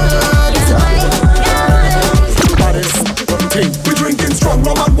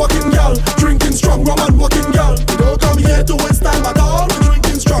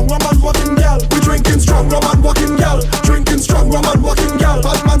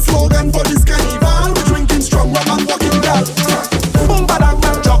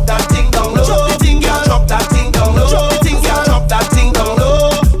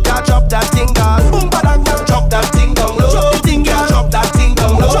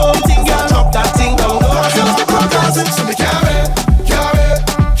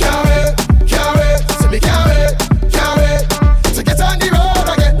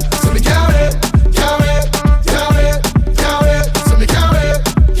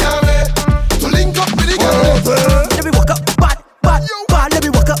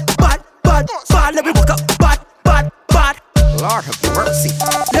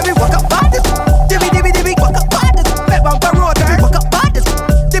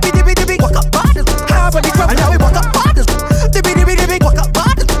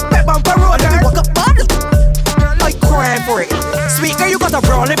 Girl, you got a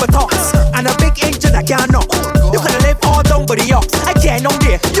brown little tops and a big engine that can't knock. You coulda live all down by the yachts. I can't on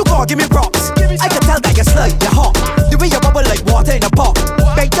there, you gotta give me props. I can tell that you're slut, you're hot. The way you bubble like water in a pot.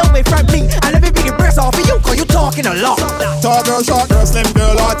 Bang down way from me and let me bring your breasts off of you, cause you talking a lot. Tall girl, short girl, slim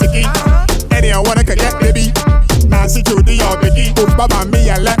girl, or ticky. Anyone wanna connect, baby. Nancy, Judy, or Vicky. Put Bob on me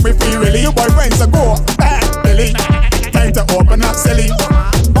and let me free, really. Your boyfriends are go back, Billy. Time to open up, silly.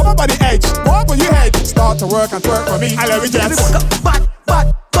 Bubble by the edge, walk with your head. Start to work and twerk for me. I love you, just. Let me walk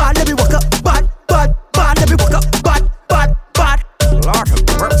up, bad, let me walk up, bad, let me walk up, bad. Lord have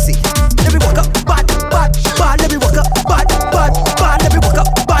mercy. Let me walk up, bad, let me walk up, bad, let me walk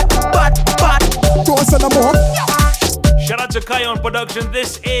up, bad. Don't say no more. Shout out to Kai on production.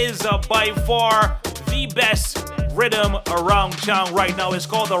 This is by far the best rhythm around town right now. It's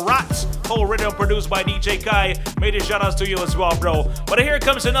called The Rats. Whole rhythm produced by DJ Kai. Made a shout outs to you as well, bro. But here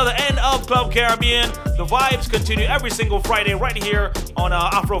comes another end of Club Caribbean. The vibes continue every single Friday right here on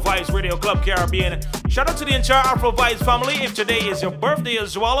Afro Vibes Radio Club Caribbean. Shout out to the entire Afro Vibes family. If today is your birthday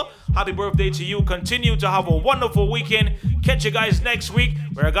as well, happy birthday to you. Continue to have a wonderful weekend. Catch you guys next week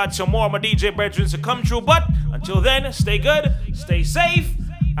where I got some more of my DJ brethren to come through. But until then, stay good, stay safe.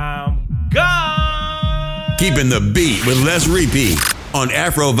 I'm gone. Keeping the beat with Les Repeat on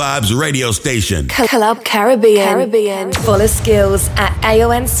Afro Vibes radio station. Club Caribbean. Follow Skills at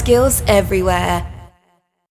AON Skills everywhere.